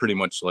was pretty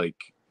much like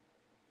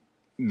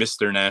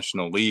Mr.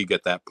 National League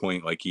at that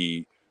point. Like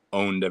he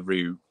owned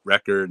every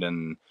record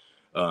and,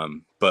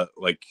 but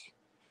like,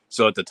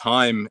 so at the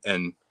time,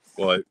 and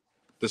well,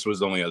 this was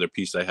the only other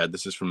piece I had.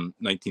 This is from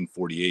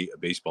 1948, a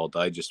Baseball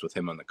Digest with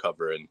him on the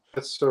cover. And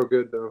that's so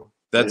good though.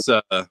 That's,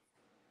 I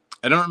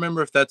don't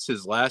remember if that's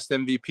his last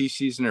MVP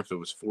season or if it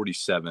was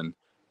 47,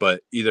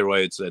 but either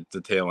way, it's at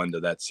the tail end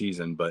of that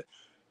season. But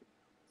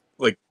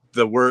like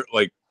the word,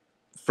 like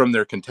from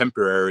their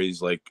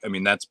contemporaries, like, I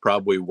mean, that's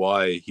probably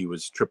why he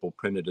was triple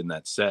printed in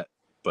that set,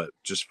 but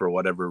just for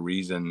whatever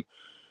reason,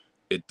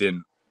 it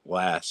didn't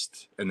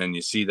last. And then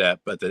you see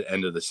that at the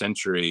end of the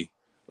century,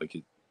 like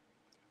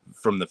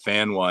from the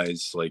fan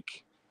wise,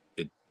 like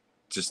it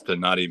just to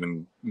not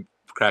even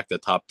crack the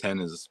top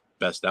 10 as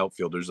best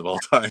outfielders of all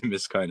time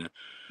is kind of,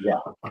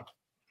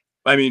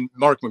 I mean,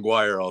 Mark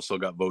McGwire also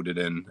got voted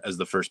in as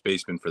the first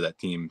baseman for that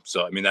team.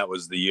 So, I mean, that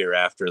was the year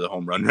after the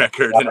home run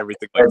record and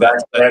everything like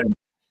that.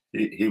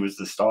 He was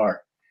the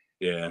star.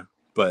 Yeah.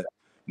 But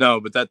no,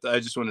 but that,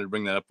 I just wanted to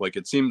bring that up. Like,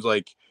 it seems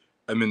like,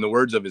 I mean, the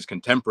words of his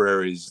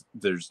contemporaries,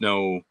 there's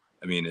no,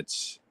 I mean,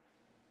 it's,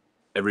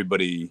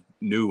 everybody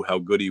knew how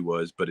good he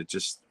was, but it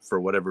just, for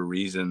whatever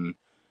reason,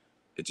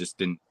 it just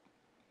didn't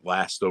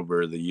last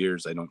over the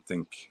years, I don't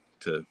think,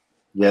 to.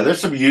 Yeah,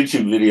 there's some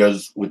YouTube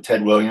videos with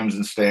Ted Williams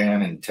and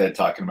Stan, and Ted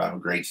talking about how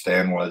great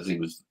Stan was. He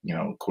was, you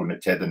know, according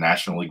to Ted, the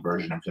National League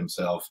version of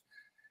himself.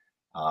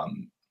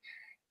 And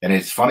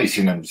it's funny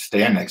seeing them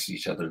stand next to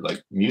each other.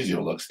 Like,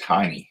 Musial looks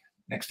tiny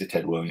next to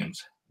Ted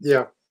Williams.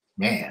 Yeah.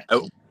 Man.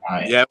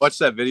 Yeah, I watched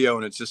that video,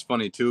 and it's just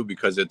funny, too,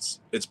 because it's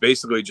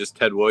basically just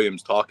Ted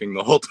Williams talking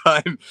the whole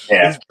time.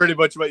 Yeah. It's pretty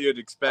much what you'd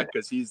expect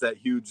because he's that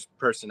huge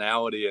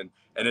personality, and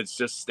it's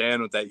just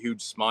Stan with that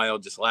huge smile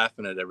just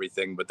laughing at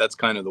everything. But that's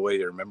kind of the way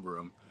you remember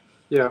him.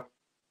 Yeah,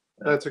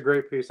 that's a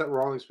great piece. That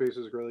Rawlings piece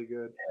is really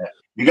good. Yeah.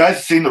 You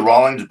guys seen the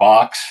Rawlings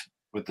box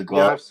with the Yeah,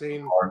 gloves I've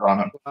seen on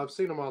them?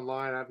 them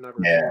online. I've never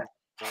Yeah.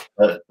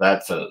 seen.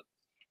 That's a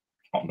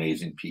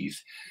amazing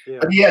piece. Yeah.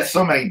 But he has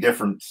so many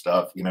different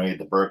stuff. You know, he had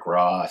the Burke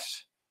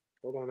Ross.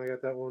 Hold on, I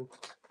got that one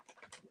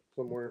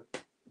somewhere.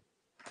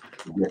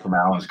 You get from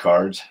Allen's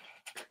cards.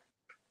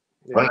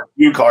 Yeah. One of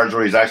the few cards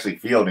where he's actually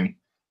fielding.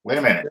 Wait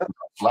a minute. Yep.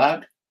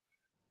 Flag?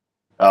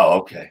 Oh,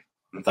 okay.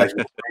 I thought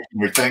you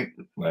were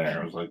thinking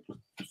there. I was like,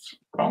 what's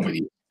wrong with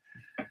you?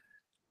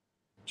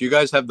 Do you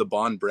guys have the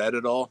Bond bread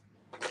at all?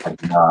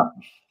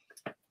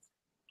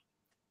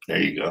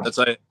 There you go. That's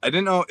I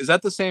didn't know. Is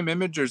that the same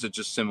image or is it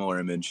just similar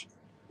image?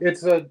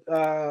 It's a.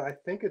 I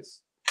think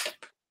it's.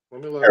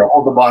 Let me look. Here,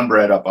 hold the Bond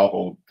bread up. I'll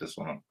hold this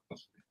one up.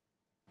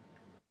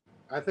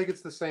 I think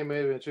it's the same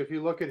image. If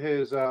you look at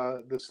his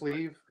the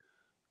sleeve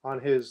on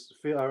his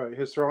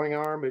throwing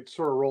arm, it's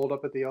sort of rolled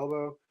up at the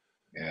elbow.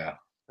 Yeah.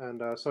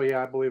 And so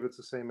yeah, I believe it's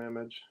the same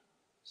image.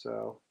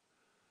 So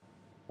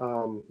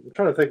I'm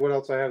trying to think what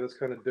else I have that's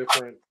kind of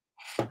different.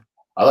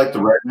 I like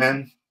the red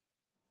men.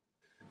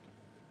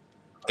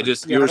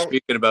 You were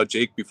speaking about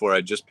Jake before.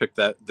 I just picked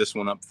this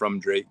one up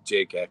from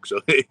Jake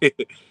actually.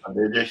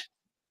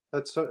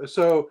 That's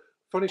so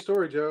funny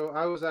story, Joe.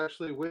 I was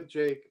actually with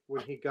Jake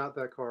when he got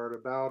that card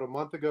about a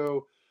month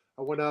ago.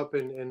 I went up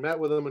and met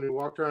with him, and we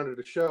walked around at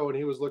a show, and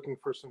he was looking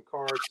for some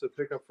cards to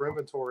pick up for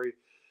inventory.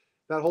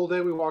 That whole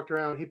day we walked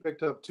around, he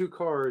picked up 2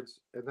 cards,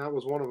 and that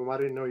was one of them. I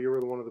didn't know you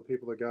were one of the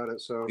people that got it.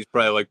 So he's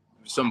probably like,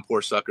 some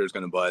poor sucker is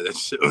going to buy this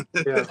soon.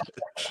 Yeah.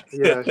 He's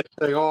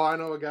like, oh, I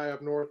know a guy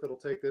up north that'll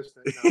take this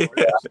thing.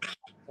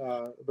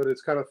 No, but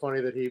it's kind of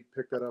funny that he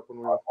picked that up when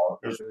we were.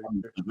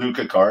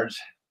 Luca cards.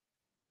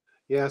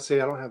 Yeah, see,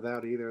 I don't have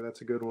that either.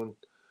 That's a good one.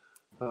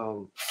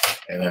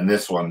 And then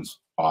this one's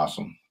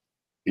awesome.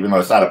 Even though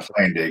it's not a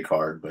playing day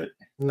card, but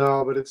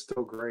no, but it's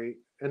still great.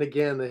 And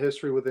again, the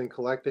history within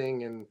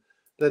collecting and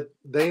that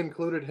they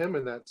included him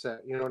in that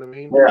set. You know what I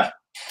mean? Yeah.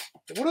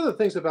 One of the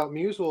things about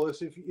Musial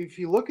is if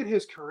you look at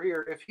his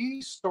career, if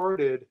he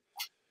started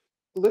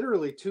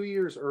literally 2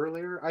 years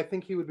earlier, I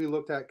think he would be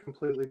looked at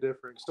completely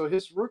different. So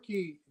his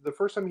rookie, the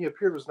first time he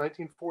appeared was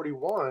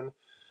 1941.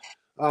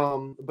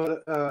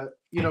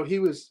 You know, he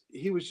was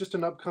just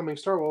an upcoming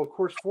star. Well, of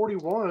course,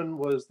 41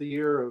 was the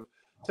year of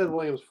Ted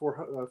Williams'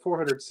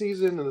 400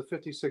 season and the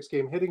 56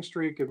 game hitting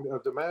streak of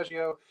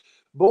DiMaggio.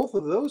 Both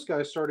of those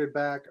guys started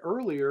back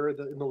earlier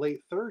in the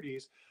late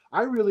 30s.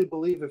 I really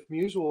believe if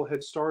Musial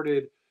had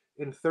started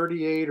in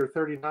 38 or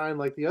 39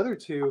 like the other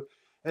two,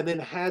 and then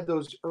had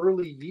those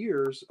early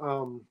years,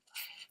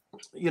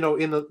 you know,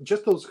 in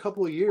just those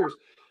couple of years,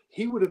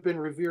 he would have been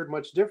revered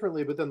much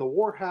differently. But then the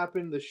war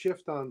happened, the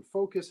shift on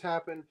focus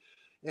happened,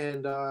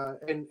 and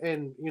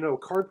you know,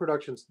 card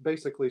productions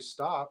basically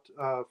stopped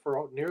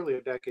for nearly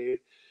a decade.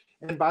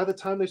 And by the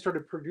time they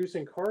started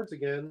producing cards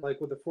again,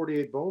 like with the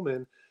 48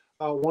 Bowman,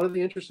 one of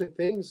the interesting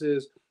things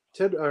is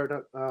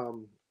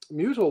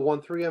Musial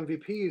won 3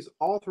 MVPs.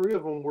 All 3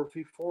 of them were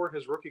before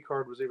his rookie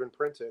card was even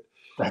printed.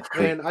 That's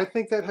great. And I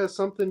think that has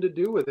something to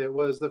do with it,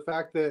 was the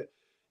fact that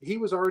he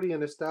was already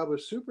an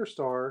established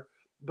superstar,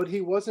 but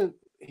he wasn't,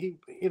 you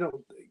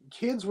know,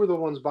 kids were the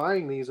ones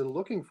buying these and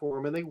looking for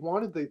him, and they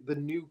wanted the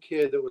new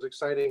kid that was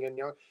exciting and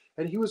young,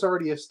 and he was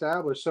already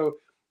established. So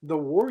the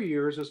war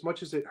years, as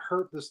much as it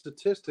hurt the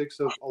statistics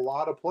of a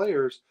lot of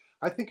players,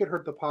 I think it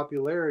hurt the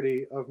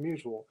popularity of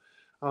Musial,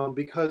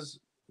 because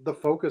the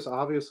focus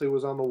obviously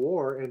was on the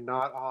war and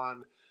not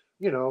on,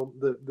 you know,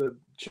 the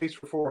chase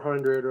for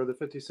 400 or the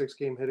 56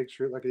 game hitting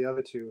streak like the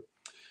other two.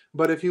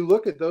 But if you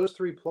look at those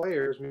 3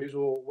 players,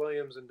 Musial,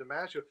 Williams, and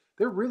DiMaggio,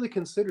 they're really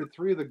considered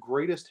 3 of the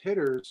greatest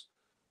hitters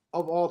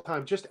of all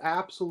time. Just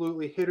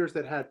absolutely hitters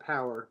that had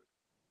power.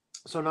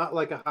 So not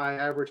like a high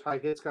average, high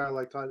hits guy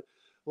like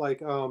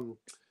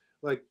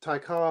Ty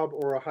Cobb,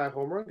 or a high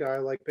home run guy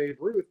like Babe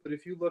Ruth. But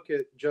if you look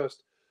at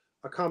just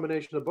a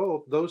combination of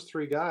both, those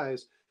 3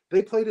 guys,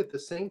 they played at the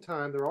same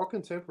time. They're all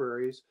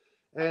contemporaries,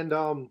 and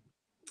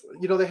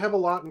you know, they have a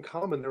lot in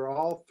common. They're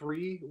all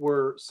 3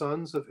 were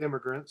sons of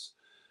immigrants.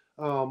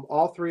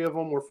 All 3 of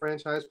them were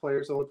franchise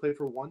players. They only played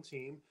for one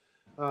team.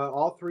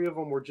 All 3 of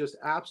them were just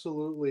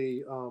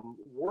absolutely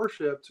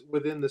worshipped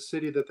within the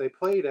city that they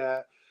played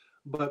at.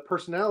 But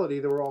personality,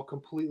 they were all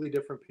completely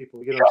different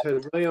people. You know,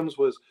 Ted Williams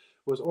was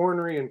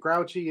ornery and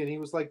grouchy, and he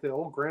was like the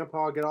old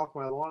grandpa, get off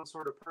my lawn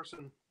sort of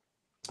person.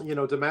 You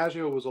know,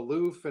 DiMaggio was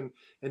aloof and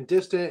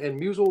distant,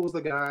 and Musial was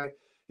the guy.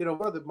 You know,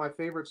 one of my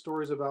favorite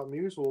stories about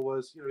Musial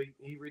was, you know,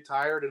 he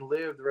retired and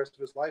lived the rest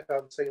of his life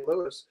out in St.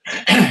 Louis,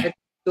 and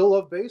still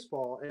loved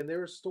baseball. And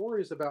there's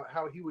stories about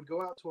how he would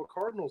go out to a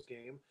Cardinals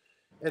game,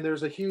 and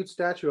there's a huge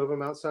statue of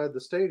him outside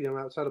the stadium,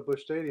 outside of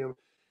Busch Stadium,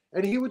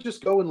 and he would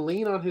just go and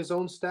lean on his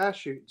own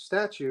statue.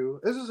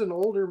 This is an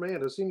older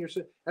man, a senior,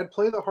 and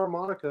play the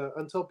harmonica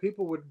until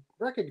people would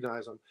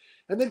recognize him.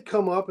 And they'd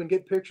come up and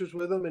get pictures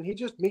with him, and he'd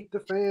just meet the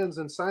fans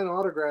and sign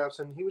autographs,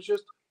 and he was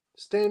just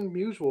Stan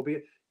Musial.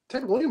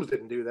 Ted Williams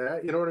didn't do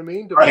that, you know what I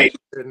mean? Right.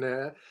 And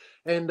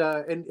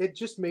it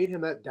just made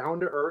him that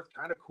down-to-earth,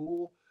 kind of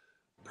cool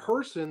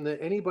person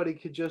that anybody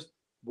could just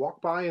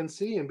walk by and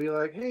see and be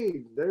like,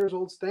 hey, there's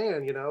old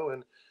Stan, you know.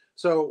 And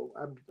so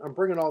I'm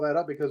bringing all that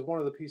up because one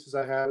of the pieces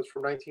I have is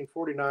from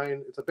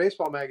 1949. It's a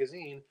baseball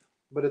magazine,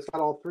 but it's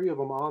got all three of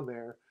them on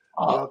there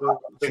about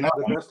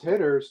the best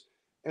hitters,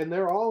 and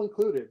they're all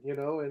included, you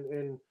know.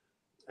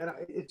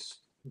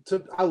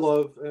 I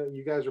love,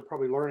 you guys are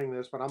probably learning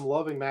this, but I'm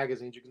loving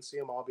magazines. You can see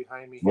them all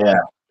behind me. Yeah,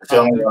 it's the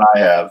only one I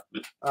have.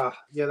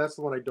 Yeah, that's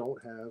the one I don't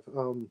have.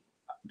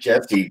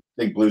 Jesse,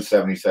 Big Blue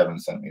 77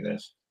 sent me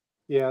this.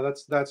 Yeah,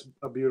 that's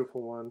a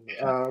beautiful one.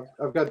 Yeah.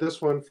 I've got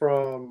this one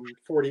from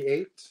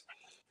 48.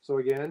 So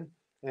again,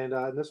 and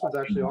this one's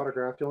actually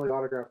autographed, the only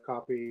autographed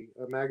copy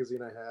of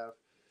magazine I have.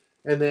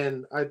 And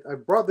then I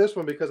brought this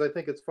one because I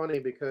think it's funny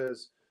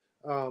because,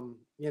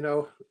 you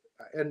know,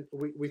 and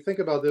we think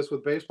about this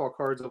with baseball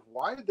cards of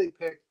why did they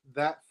pick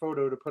that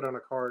photo to put on a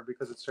card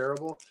because it's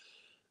terrible.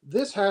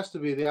 This has to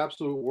be the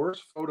absolute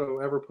worst photo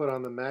ever put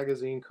on the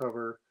magazine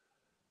cover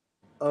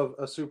of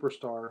a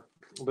superstar.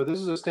 But this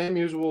is a Stan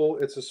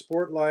Musial. It's a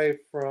Sport Life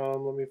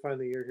from, let me find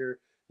the year here,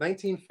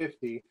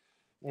 1950.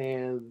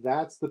 And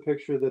that's the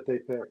picture that they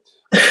picked.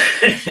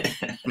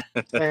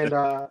 And,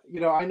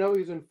 you know, I know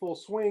he's in full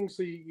swing,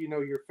 so, you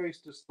know, your face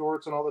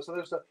distorts and all this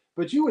other stuff.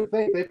 But you would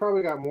think they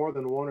probably got more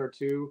than one or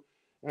two.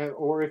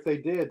 Or if they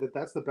did,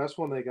 that's the best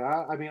one they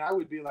got. I mean, I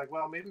would be like,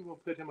 well, maybe we'll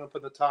put him up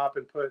at the top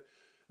and put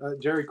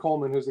Jerry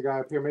Coleman, who's the guy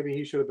up here. Maybe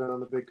he should have been on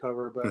the big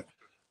cover.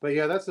 But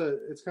yeah,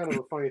 it's kind of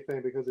a funny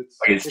thing because it's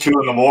 2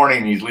 in the morning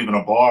and he's leaving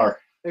a bar.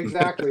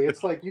 Exactly.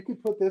 It's like you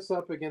could put this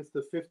up against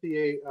the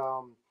 58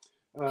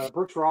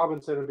 Brooks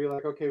Robinson and be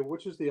like, okay,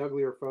 which is the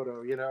uglier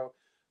photo, you know?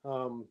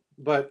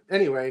 But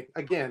anyway,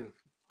 again,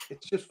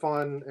 it's just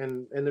fun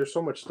and there's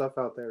so much stuff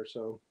out there.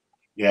 So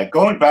yeah,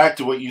 going back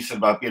to what you said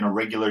about being a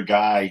regular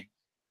guy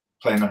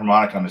playing the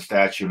harmonica on the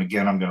statue, and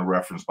again, I'm going to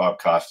reference Bob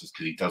Costas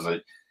because he does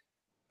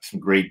some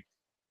great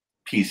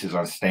pieces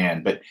on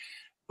Stan. But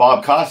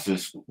Bob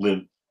Costas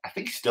lived, I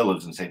think he still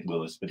lives in St.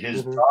 Louis, but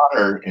his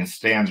daughter and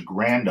Stan's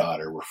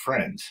granddaughter were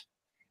friends.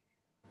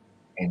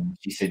 And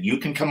she said, you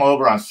can come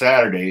over on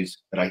Saturdays,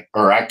 but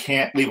I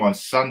can't leave on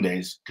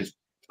Sundays because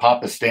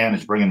Papa Stan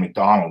is bringing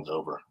McDonald's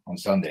over on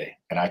Sunday,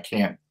 and I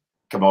can't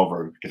come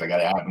over because I got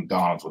to have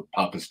McDonald's with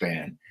Papa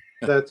Stan.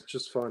 That's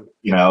just fun.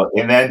 You know,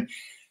 and then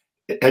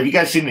have you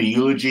guys seen the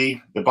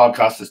eulogy that Bob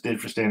Costas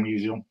did for Stan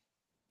Musial?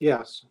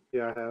 Yes.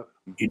 Yeah, I have.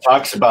 He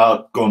talks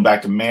about going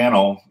back to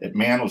Mantle, at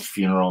Mantle's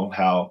funeral,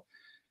 how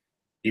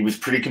he was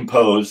pretty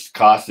composed,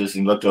 Costas,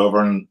 and looked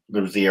over and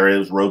there was the area that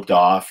was roped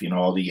off, you know,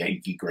 all the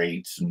Yankee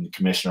greats and the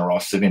commissioner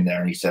all sitting there.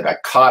 And he said, I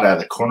caught out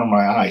of the corner of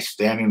my eye,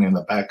 standing in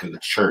the back of the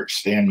church,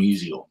 Stan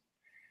Musial,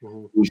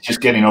 who was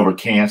just getting over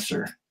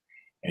cancer.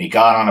 And he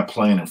got on a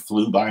plane and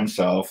flew by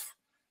himself.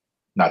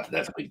 Not that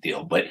that's a big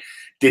deal, but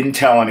didn't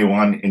tell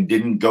anyone and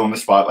didn't go in the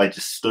spotlight,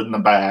 just stood in the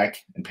back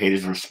and paid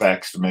his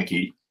respects to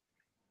Mickey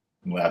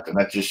and left. And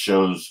that just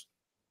shows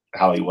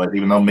how he was.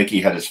 Even though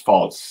Mickey had his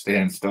faults,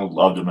 Stan still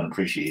loved him and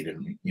appreciated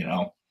him, you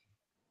know?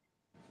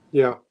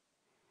 Yeah.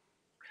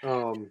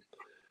 And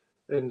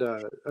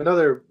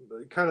another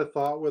kind of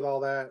thought with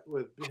all that,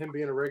 with him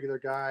being a regular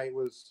guy,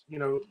 was, you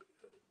know,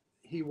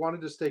 he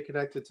wanted to stay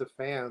connected to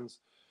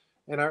fans.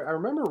 And I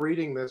remember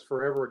reading this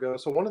forever ago.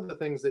 So one of the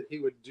things that he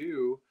would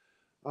do,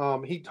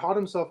 he taught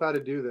himself how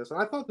to do this. And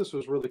I thought this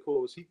was really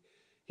cool, was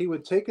he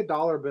would take a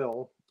dollar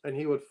bill and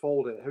he would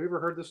fold it. Have you ever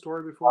heard this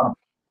story before?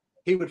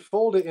 He would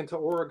fold it into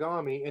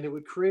origami and it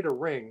would create a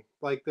ring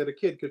like that a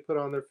kid could put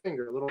on their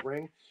finger, a little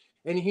ring.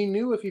 And he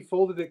knew if he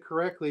folded it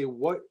correctly,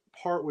 what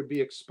part would be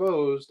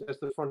exposed as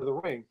the front of the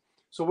ring.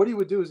 So what he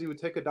would do is he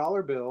would take a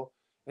dollar bill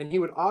and he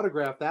would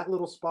autograph that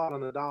little spot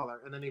on the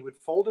dollar. And then he would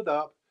fold it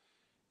up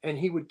and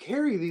he would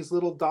carry these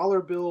little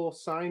dollar bill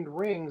signed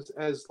rings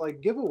as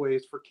like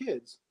giveaways for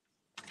kids.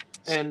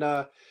 And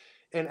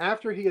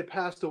after he had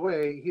passed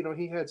away, you know,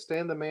 he had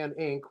Stan the Man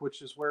Inc.,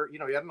 which is where, you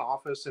know, he had an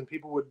office and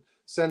people would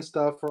send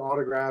stuff for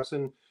autographs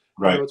and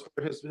right. You know, it's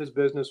where his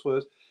business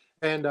was.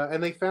 And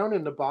they found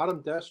in the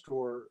bottom desk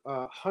drawer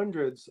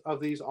hundreds of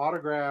these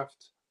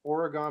autographed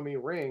origami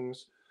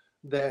rings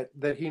that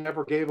he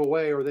never gave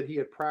away or that he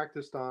had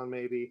practiced on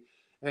maybe.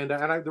 And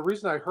the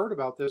reason I heard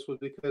about this was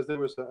because there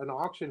was an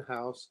auction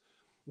house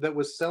that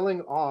was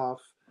selling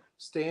off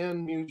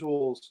Stan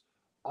Musial's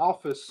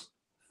office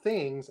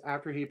things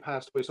after he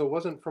passed away. So it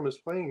wasn't from his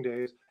playing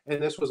days.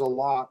 And this was a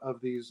lot of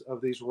these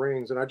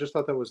rings. And I just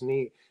thought that was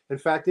neat. In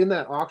fact, in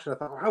that auction, I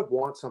thought, I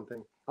want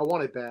something. I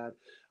want it bad,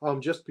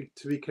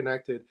 to be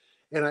connected.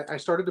 And I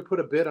started to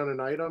put a bid on an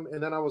item.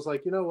 And then I was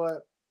like, you know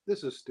what?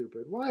 This is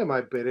stupid. Why am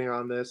I bidding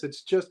on this?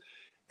 It's just,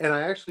 and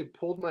I actually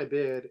pulled my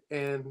bid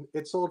and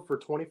it sold for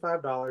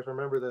 $25.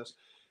 Remember this.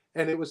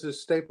 And it was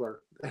his stapler.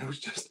 And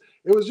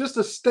it was just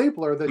a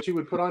stapler that you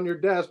would put on your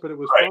desk, but it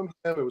was right. from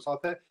him. It was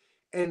authentic.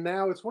 And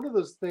now it's one of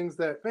those things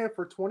that, man,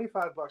 for $25,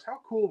 how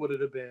cool would it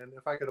have been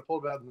if I could have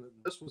pulled out and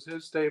this was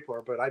his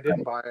stapler, but I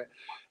didn't buy it.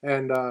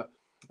 And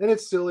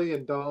it's silly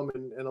and dumb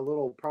and a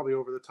little probably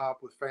over the top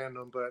with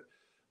fandom,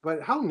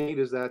 but how neat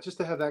is that, just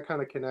to have that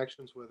kind of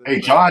connections with it? Hey,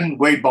 John,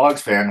 Wade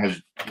Boggs fan,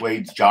 has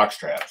Wade's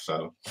jockstrap,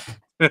 so.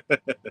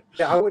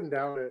 Yeah, I wouldn't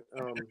doubt it.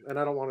 And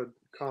I don't want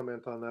to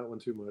comment on that one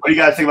too much. What do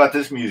you guys think about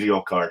this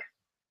Musial card?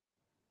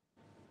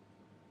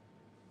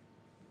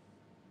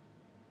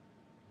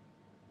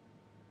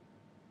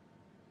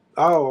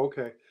 Oh,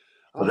 okay.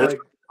 So this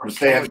from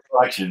Stan's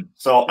collection.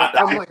 So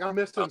I'm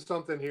missing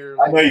something here.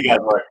 I know you guys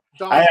are.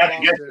 Don's I have to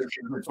lost get it. this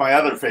because it's my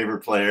other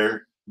favorite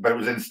player, but it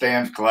was in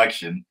Stan's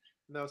collection.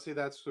 No, see,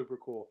 that's super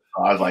cool.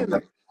 So I was like,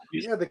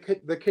 yeah,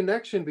 the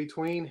connection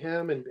between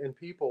him and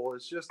people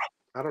is just,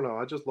 I don't know.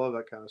 I just love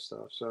that kind of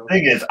stuff. So the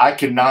thing is, I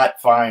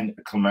cannot find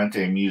a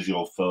Clemente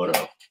Musial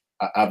photo.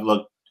 I've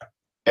looked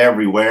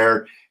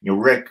everywhere. You know,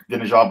 Rick,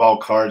 Vintage All Ball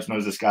Cards,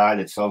 knows this guy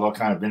that sells all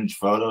kind of vintage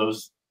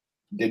photos.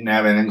 Didn't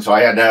have anything, so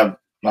I had to have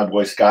my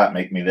boy Scott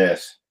make me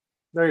this.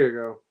 there you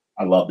go.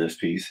 I love this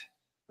piece.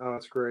 Oh,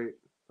 that's great.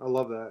 I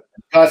love that.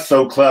 Scott's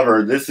so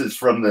clever. This is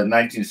from the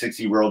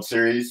 1960 World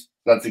Series.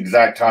 That's the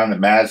exact time that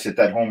Maz hit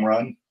that home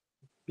run.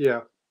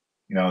 Yeah.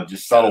 You know,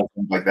 just subtle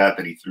things like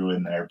that he threw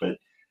in there. But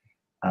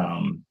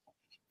I'm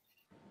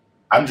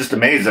just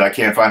amazed that I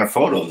can't find a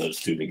photo of those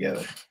two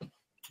together.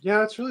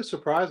 Yeah, it's really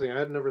surprising. I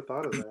had never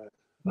thought of that.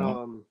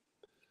 Mm-hmm.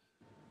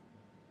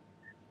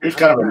 Here's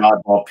kind of an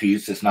oddball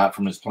piece. It's not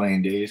from his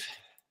playing days.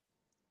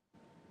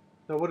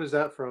 Now, what is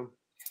that from?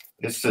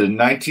 It's the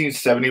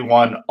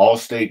 1971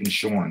 Allstate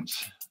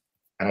Insurance.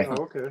 And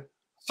okay.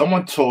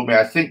 Someone told me,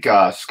 I think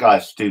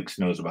Scott Stukes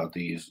knows about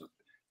these. I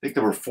think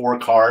there were 4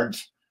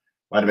 cards.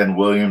 Might have been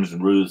Williams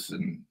and Ruth,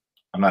 and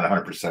I'm not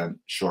 100%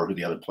 sure who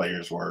the other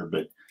players were,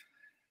 but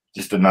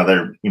just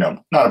another, you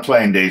know, not a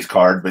playing days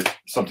card, but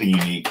something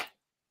unique.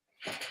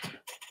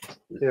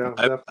 Yeah,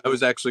 I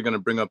was actually going to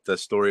bring up the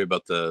story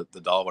about the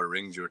dollar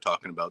rings you were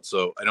talking about.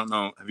 So I don't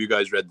know. Have you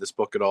guys read this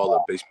book at all, the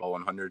Baseball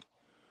 100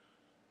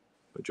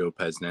 by Joe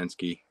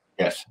Paznansky?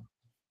 Yes.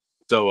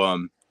 So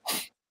well,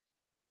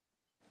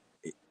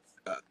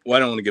 I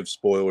don't want to give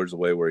spoilers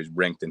away where he's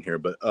ranked in here,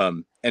 but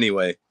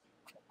anyway,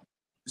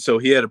 so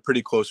he had a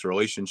pretty close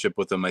relationship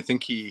with him. I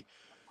think he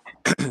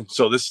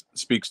so this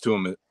speaks to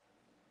him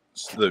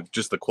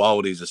just the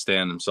qualities of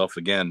Stan himself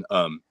again.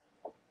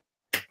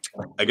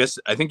 I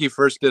think he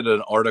first did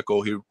an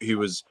article. He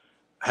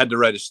had to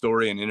write a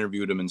story and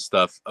interviewed him and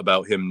stuff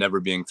about him never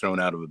being thrown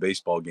out of a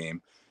baseball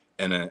game.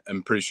 And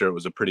I'm pretty sure it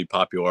was a pretty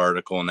popular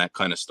article, and that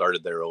kind of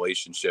started their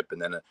relationship.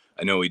 And then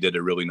I know he did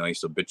a really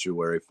nice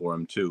obituary for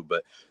him too.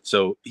 But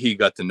so he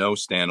got to know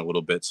Stan a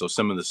little bit. So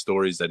some of the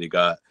stories that he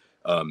got,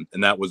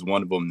 and that was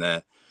one of them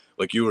that,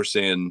 like you were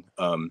saying,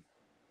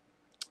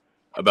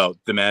 about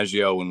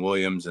DiMaggio and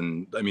Williams.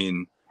 And I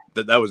mean,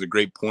 that was a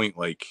great point.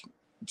 Like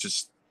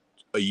just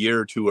a year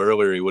or two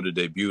earlier, he would have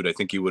debuted. I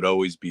think he would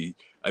always be,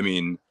 I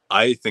mean,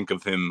 I think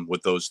of him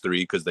with those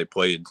 3 because they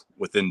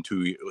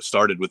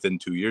started within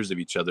 2 years of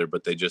each other,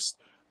 but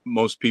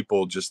most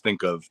people just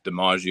think of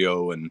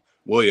DiMaggio and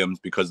Williams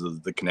because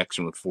of the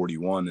connection with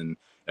 41 and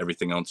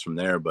everything else from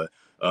there. But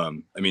I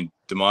mean,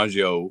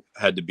 DiMaggio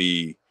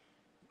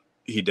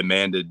he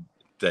demanded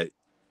that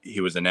he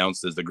was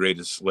announced as the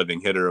greatest living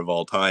hitter of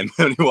all time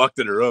when he walked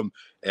in the room.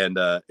 And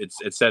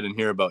it's said in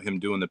here about him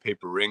doing the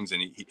paper rings,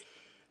 and he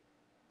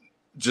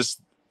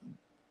just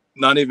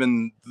not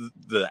even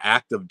the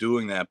act of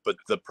doing that, but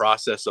the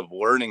process of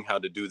learning how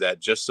to do that,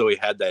 just so he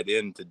had that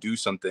in to do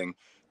something.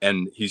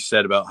 And he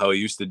said about how he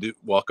used to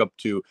walk up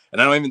to,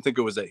 and I don't even think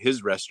it was at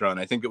his restaurant.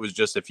 I think it was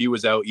just if he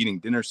was out eating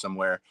dinner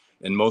somewhere,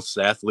 and most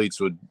athletes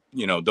would,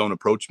 don't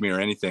approach me or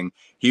anything.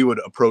 He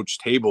would approach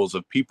tables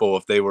of people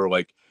if they were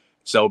like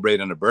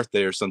celebrating a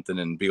birthday or something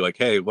and be like,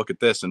 hey, look at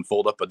this, and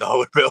fold up a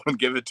dollar bill and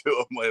give it to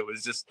him. It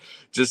was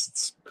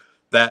just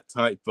that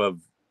type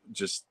of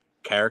just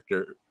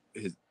character.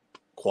 His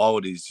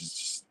qualities is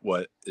just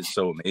what is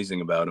so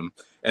amazing about him.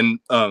 And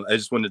I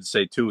just wanted to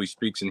say too, he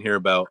speaks in here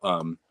about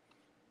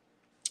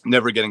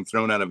never getting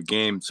thrown out of a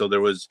game. So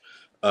there was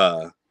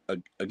a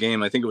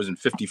game, I think it was in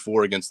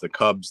 54 against the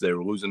Cubs. They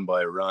were losing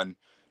by a run,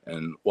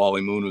 and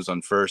Wally Moon was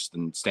on first,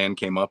 and Stan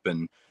came up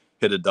and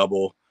hit a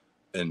double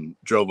and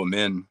drove him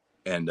in,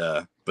 and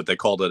but they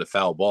called it a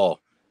foul ball.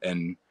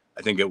 And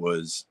I think it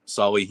was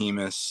Solly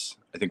Hemus,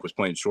 I think, was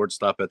playing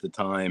shortstop at the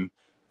time,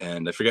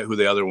 and I forget who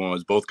the other one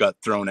was. Both got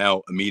thrown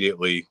out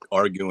immediately,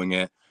 arguing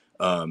it.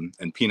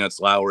 And Peanuts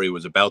Lowry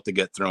was about to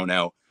get thrown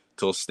out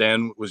till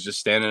Stan was just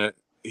standing.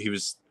 He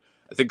was,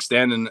 I think,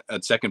 standing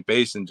at second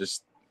base and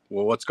just,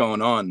 well, what's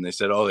going on? And they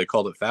said, oh, they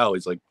called it foul.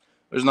 He's like,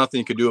 there's nothing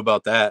you could do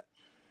about that.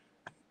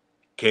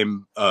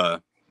 Came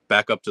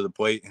back up to the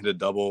plate, hit a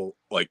double,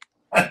 like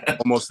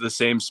almost the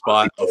same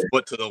spot, a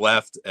foot to the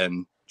left,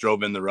 and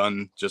drove in the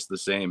run just the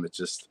same. It's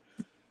just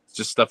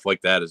stuff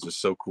like that is just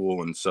so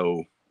cool and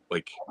so.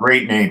 Like,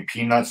 great name,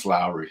 Peanuts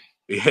Lowry.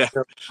 Yeah,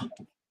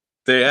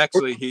 they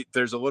actually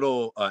there's a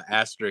little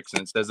asterisk,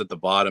 and it says at the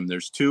bottom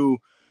there's two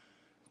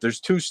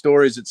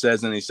stories. It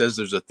says, and he says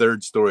there's a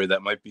third story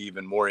that might be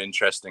even more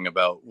interesting.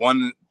 About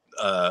one,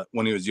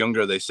 when he was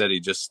younger, they said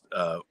he just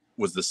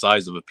was the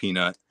size of a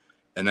peanut,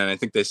 and then I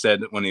think they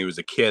said when he was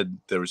a kid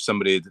there was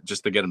somebody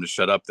just to get him to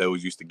shut up. They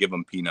always used to give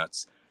him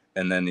peanuts.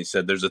 And then he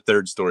said, there's a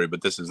third story,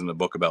 but this isn't a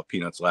book about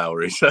Peanuts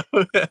Lowry. So,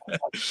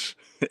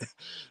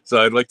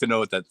 so I'd like to know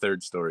what that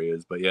third story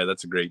is. But yeah,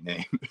 that's a great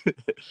name.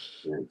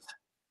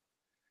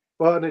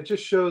 Well, and it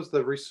just shows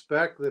the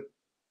respect that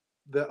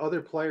the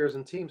other players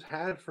and teams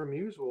had for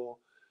Musial.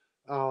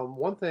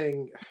 One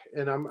thing,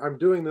 and I'm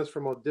doing this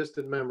from a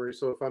distant memory,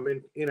 so if I'm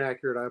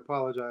inaccurate, I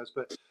apologize.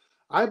 But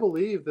I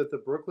believe that the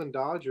Brooklyn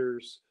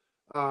Dodgers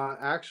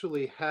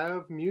actually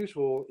have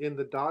Musial in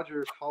the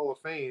Dodgers Hall of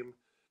Fame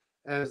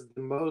as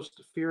the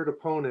most feared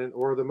opponent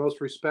or the most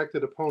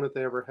respected opponent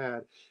they ever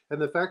had. And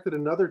the fact that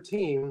another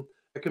team,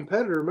 a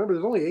competitor, remember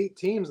there's only 8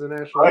 teams in the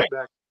National League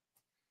back,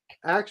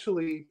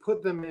 actually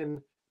put him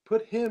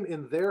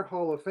in their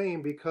Hall of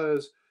Fame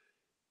because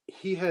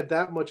he had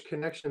that much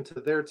connection to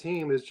their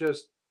team is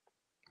just,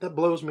 that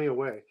blows me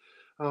away.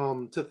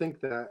 To think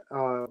that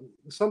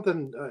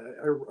something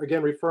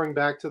again, referring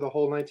back to the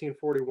whole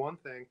 1941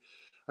 thing,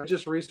 I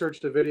just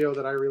researched a video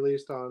that I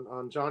released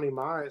on Johnny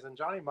Mize, and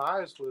Johnny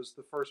Mize was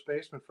the first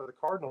baseman for the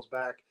Cardinals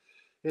back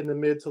in the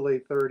mid to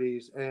late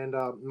 30s, and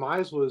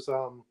Mize was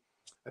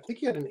I think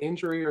he had an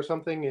injury or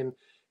something,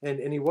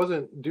 and he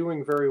wasn't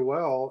doing very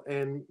well,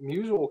 and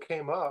Musial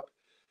came up,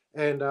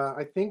 and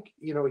I think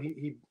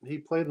he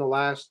played in the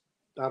last,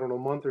 I don't know,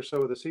 month or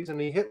so of the season.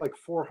 He hit like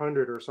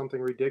 400 or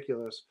something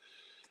ridiculous.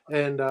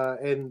 But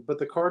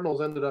the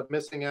Cardinals ended up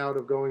missing out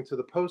of going to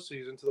the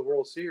postseason, to the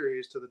World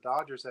Series, to the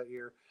Dodgers that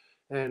year.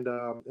 And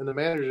the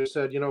manager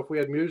said, if we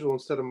had Musial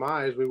instead of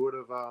Mize, we would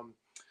have,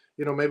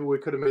 maybe we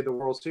could have made the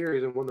World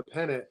Series and won the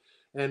pennant.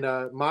 And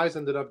Mize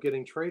ended up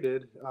getting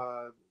traded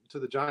to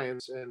the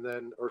Giants,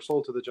 or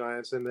sold to the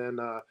Giants, and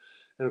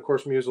of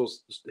course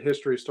Musial's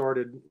history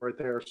started right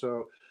there.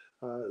 So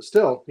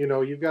still,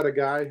 you've got a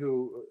guy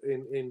who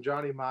in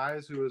Johnny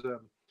Mize, who was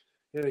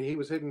he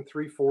was hitting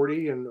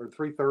 340 or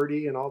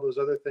 330 and all those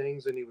other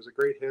things, and he was a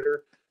great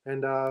hitter.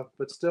 And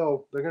but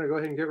still, they're going to go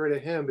ahead and get rid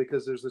of him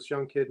because there's this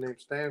young kid named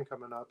Stan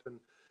coming up, and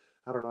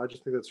I don't know. I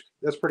just think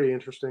that's pretty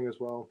interesting as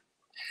well.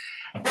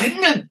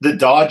 Didn't the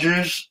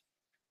Dodgers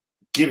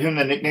give him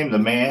the nickname the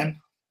Man?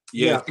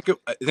 Yeah.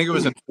 I think it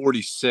was in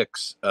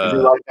 46.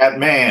 Like that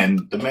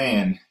man, the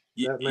man.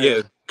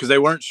 Yeah, because they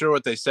weren't sure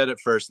what they said at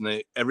first,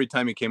 and every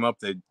time he came up,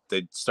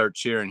 they'd start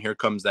cheering, "Here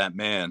comes that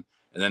man!"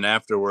 And then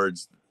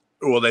afterwards,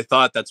 well, they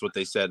thought that's what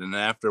they said, and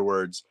then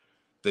afterwards,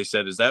 they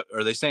said,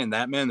 are they saying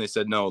that man?" They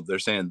said, "No, they're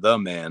saying the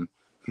man."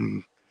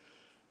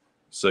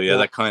 So yeah,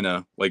 that kind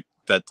of like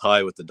that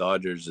tie with the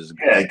Dodgers is.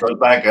 Yeah, it goes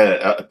back.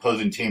 A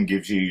opposing team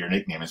gives you your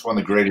nickname. It's one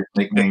of the greatest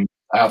nicknames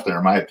out there,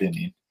 in my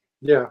opinion.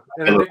 Yeah,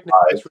 and a nickname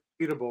that's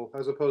repeatable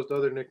as opposed to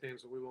other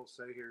nicknames that we won't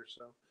say here.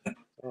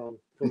 So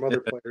from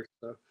other players.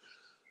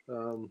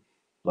 So,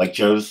 like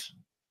Joe's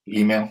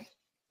email.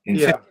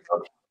 Yeah,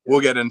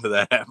 we'll get into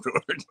that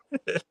afterwards.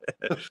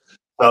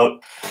 So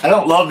I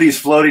don't love these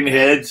floating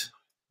heads,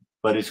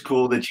 but it's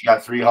cool that you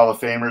got 3 Hall of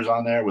Famers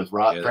on there with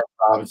Frank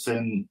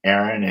Robinson,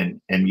 Aaron,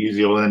 and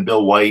Musial, and then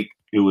Bill White,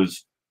 who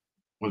was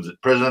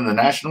it president of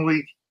the National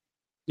League?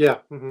 Yeah.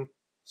 Mm-hmm.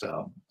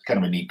 So it's kind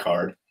of a neat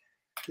card.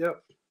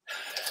 Yep.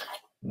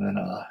 And then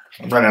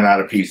I'm running out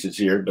of pieces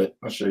here, but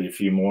I'll show you a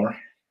few more.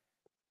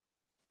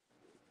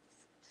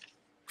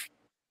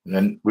 And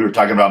then we were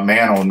talking about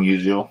Mantle and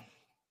Musial.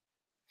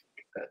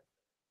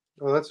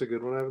 Oh, that's a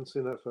good one. I haven't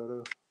seen that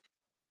photo.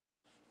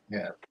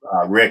 Yeah,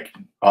 Rick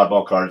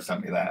Oddball Card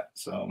sent me that,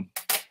 so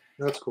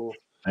that's cool.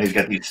 And he's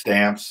got these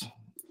stamps.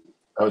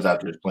 That was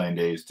after his playing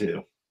days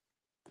too.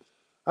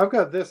 I've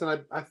got this,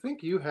 and I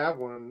think you have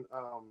one,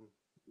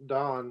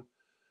 Don.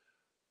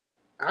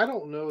 I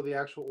don't know the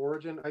actual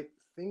origin. I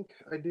think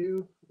I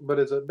do, but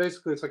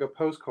basically it's like a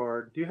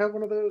postcard. Do you have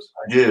one of those?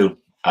 I do.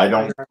 I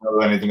don't know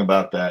anything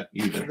about that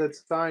either.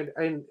 That's signed,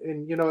 and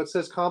it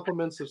says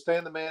compliments of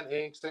Stan the Man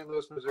Inc., St.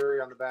 Louis,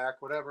 Missouri on the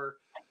back, whatever.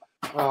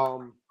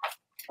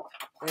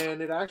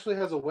 And it actually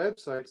has a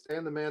website,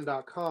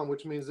 stantheman.com,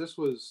 which means this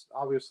was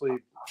obviously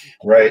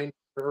right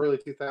early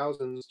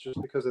 2000s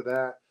just because of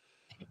that.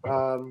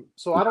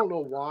 So I don't know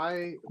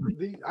why.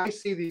 I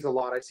see these a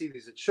lot. I see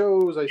these at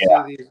shows. I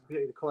see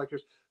these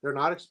collectors. They're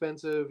not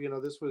expensive.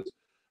 This was,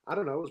 I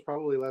don't know, it was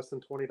probably less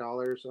than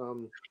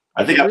 $20.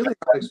 I think really not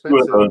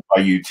expensive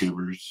by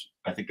YouTubers.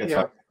 I think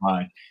that's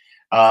mine.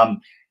 Have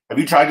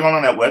you tried going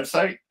on that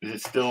website? Is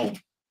it still?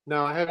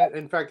 No, I haven't.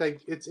 In fact,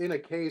 it's in a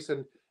case,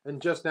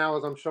 and just now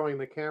as I'm showing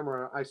the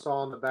camera, I saw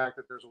on the back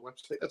that there's a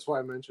website. That's why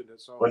I mentioned it.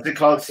 So what's it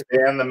called?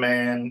 Stan the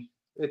Man.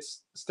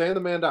 It's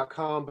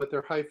stantheman.com, but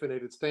they're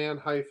hyphenated.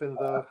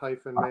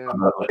 Stan-the-man.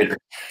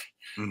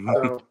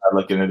 I'm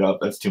looking it up.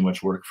 That's too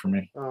much work for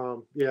me.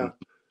 Yeah.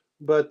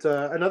 But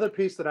another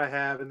piece that I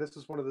have, and this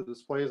is one of the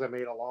displays I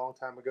made a long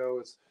time ago,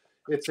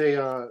 it's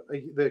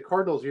the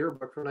Cardinals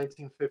yearbook from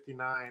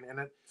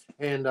 1959,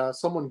 and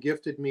someone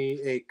gifted me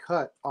a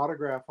cut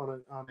autograph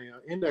on an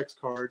index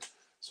card,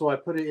 so I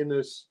put it in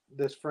this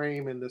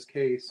frame in this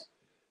case,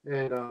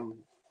 and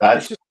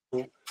that's just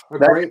a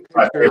great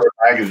my favorite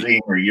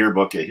magazine or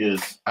yearbook of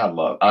his.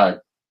 I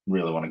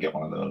really want to get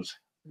one of those.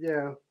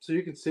 Yeah, so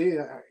you can see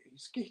a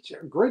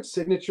great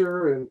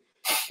signature, and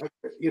I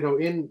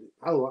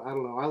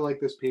don't know. I like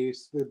this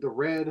piece. The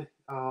red.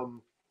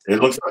 It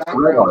looks like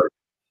red art.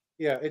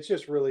 Yeah, it's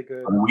just really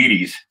good.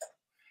 Wheaties.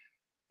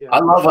 Yeah. I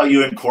love how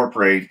you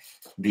incorporate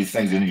these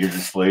things into your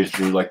displays,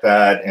 Drew, like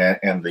that,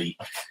 and the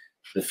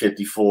the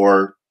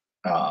 54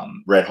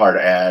 Red Heart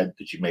ad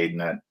that you made in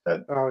that.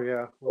 Oh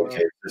yeah. Wow.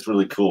 Okay, it's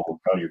really cool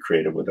how you're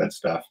creative with that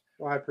stuff.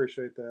 Well, I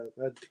appreciate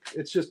that.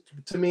 It's just,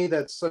 to me,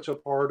 that's such a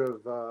part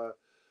of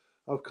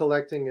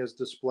collecting is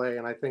display,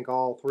 and I think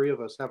all three of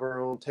us have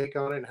our own take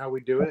on it and how we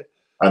do it.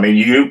 I mean,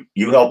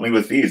 you helped me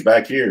with these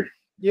back here.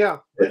 Yeah,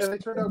 and they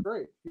turned out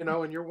great. You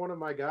know, and you're one of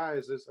my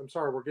guys. I'm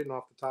sorry we're getting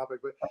off the topic,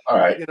 but All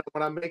right. you know,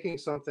 when I'm making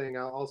something,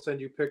 I'll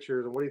send you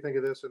pictures and what do you think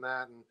of this and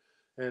that,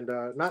 and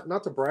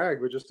not to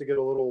brag, but just to get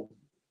a little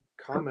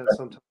comment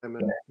sometime,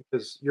 and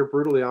because you're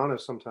brutally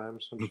honest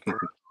sometimes. So.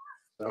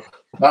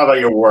 Not about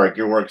your work.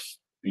 Your work's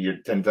you're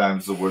 10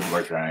 times the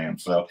woodworker I am.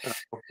 So,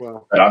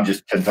 well, but I'm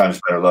just 10 times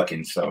better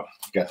looking. So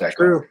you got that.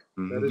 True.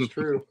 That is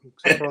true.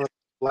 Except for all the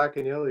black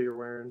and yellow you're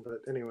wearing. But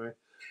anyway,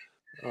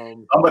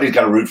 somebody's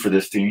got to root for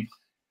this team.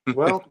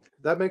 Well,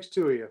 that makes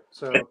two of you.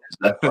 So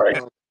that's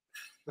right.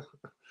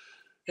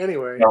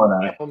 Anyway,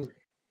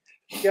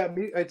 yeah,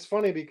 it's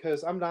funny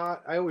because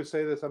I always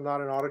say this, I'm not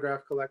an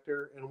autograph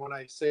collector. And when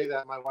I say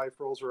that, my wife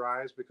rolls her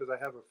eyes because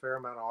I have a fair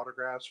amount of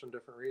autographs from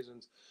different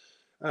reasons.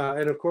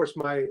 And of course,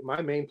 my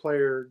main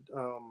player,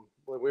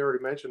 we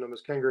already mentioned him,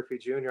 is Ken Griffey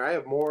Jr. I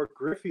have more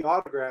Griffey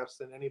autographs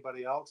than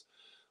anybody else.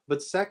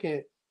 But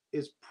second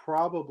is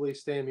probably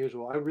Stan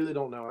Musial. I really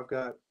don't know.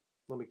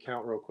 Let me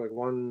count real quick. I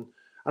don't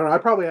know. I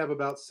probably have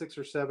about 6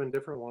 or 7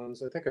 different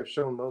ones. I think I've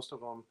shown most of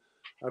them.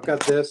 I've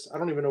got this. I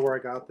don't even know where I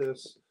got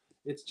this.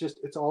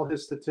 It's all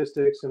his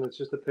statistics, and it's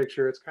just a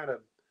picture. It's kind of,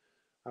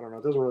 I don't know.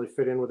 It doesn't really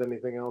fit in with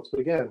anything else.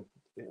 But again,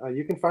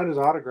 you can find his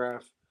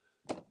autograph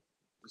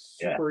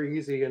super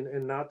easy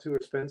and not too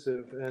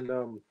expensive. And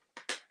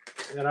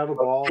I have a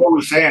ball. What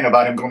was saying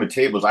about him going to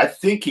tables? I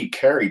think he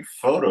carried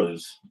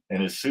photos in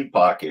his suit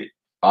pocket,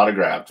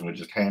 autographed, and would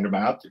just hand them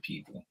out to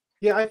people.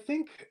 Yeah, I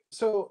think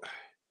so.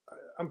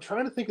 I'm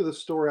trying to think of the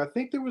story. I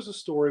think there was a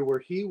story where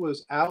he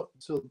was out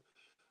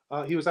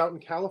he was out in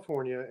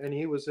California, and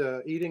he was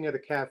eating at a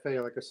cafe,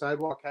 like a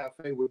sidewalk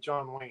cafe, with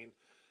John Wayne,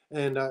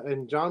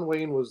 and John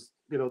Wayne was,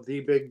 you know,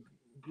 the big,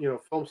 you know,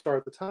 film star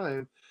at the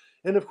time,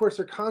 and of course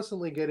they're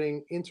constantly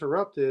getting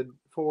interrupted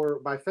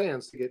by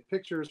fans to get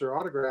pictures or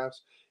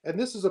autographs, and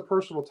this is a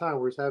personal time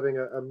where he's having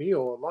a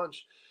meal, a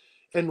lunch,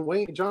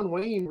 and John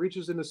Wayne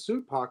reaches in his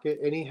suit pocket,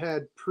 and he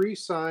had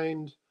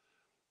pre-signed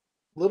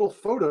little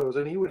photos,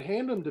 and he would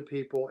hand them to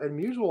people, and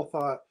Musial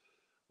thought,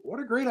 what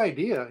a great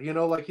idea. You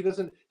know, like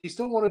he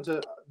still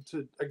wanted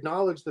to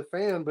acknowledge the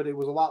fan, but it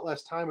was a lot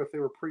less time if they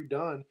were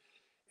pre-done.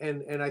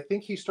 And I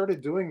think he started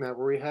doing that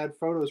where he had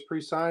photos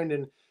pre-signed.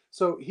 And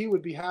so he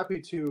would be happy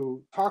to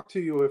talk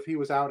to you if he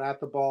was out at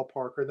the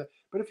ballpark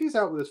but if he's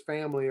out with his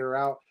family or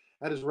out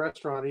at his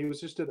restaurant, he was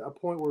just at a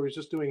point where he was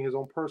just doing his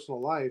own personal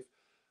life.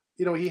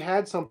 You know, he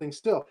had something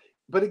still.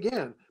 But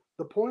again,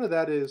 the point of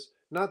that is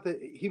not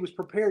that he was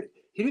prepared.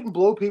 He didn't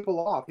blow people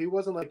off. He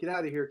wasn't like, get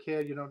out of here,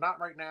 kid, you know, not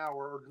right now,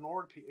 or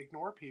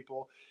ignore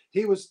people.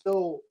 He was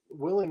still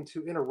willing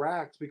to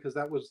interact because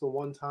that was the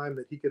one time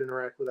that he could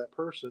interact with that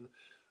person.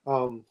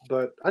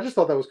 But I just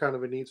thought that was kind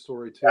of a neat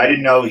story too. I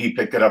didn't know he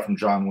picked it up from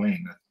John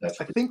Wayne. I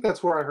think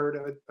that's where I heard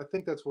it. I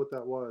think that's what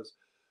that was.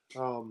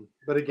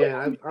 But again,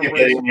 I'm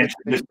getting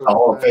introduced to the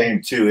Hall of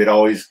Fame too. It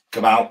always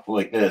come out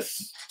like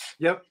this.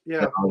 Yep.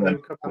 Yeah. He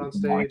would come out on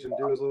stage and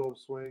do his little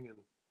swing. And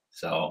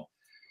so,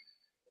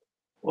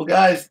 well,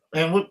 guys,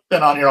 and we've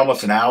been on here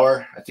almost an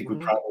hour. I think we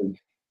probably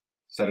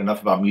said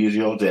enough about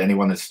Musial to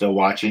anyone that's still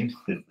watching.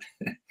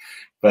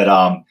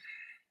 But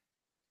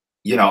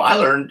you know, I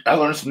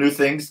learned some new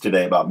things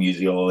today about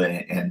Musial,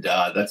 and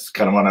that's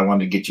kind of what I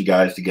wanted to get you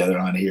guys together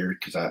on here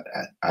because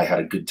I had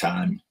a good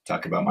time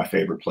talking about my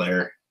favorite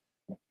player.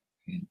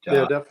 And,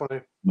 yeah,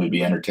 definitely. Would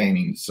be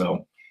entertaining.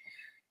 So,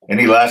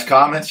 any last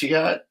comments you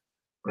got,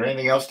 or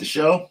anything else to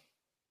show?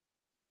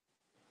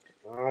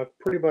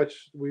 Pretty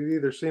much, we've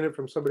either seen it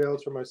from somebody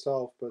else or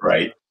myself. But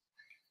right.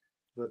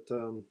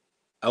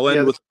 I'll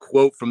end with a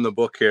quote from the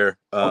book here.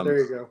 There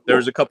you go.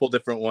 There's a couple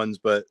different ones,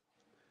 but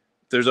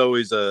there's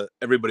always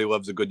everybody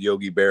loves a good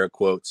Yogi Berra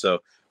quote. So,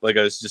 like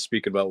I was just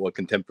speaking about what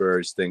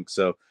contemporaries think.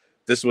 So,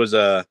 this was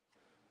I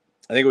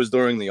think it was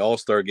during the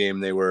All-Star game.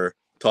 They were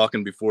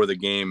talking before the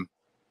game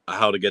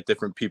how to get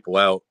different people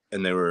out,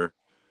 and they were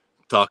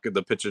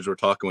the pitchers were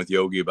talking with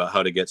Yogi about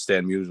how to get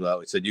Stan Musial out.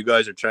 He said, you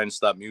guys are trying to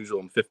stop Musial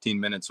in 15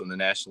 minutes when the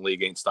National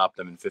League ain't stopped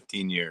them in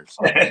 15 years.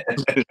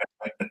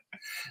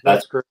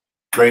 That's a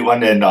great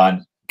one to end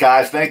on.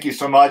 Guys, thank you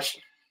so much.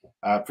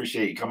 I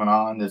appreciate you coming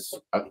on. It's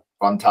a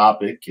fun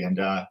topic, and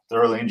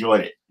thoroughly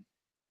enjoyed it.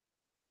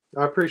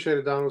 I appreciate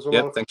it, Don, as well.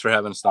 Yeah, thanks for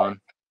having us,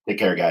 Don. Take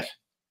care, guys.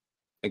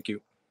 Thank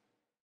you.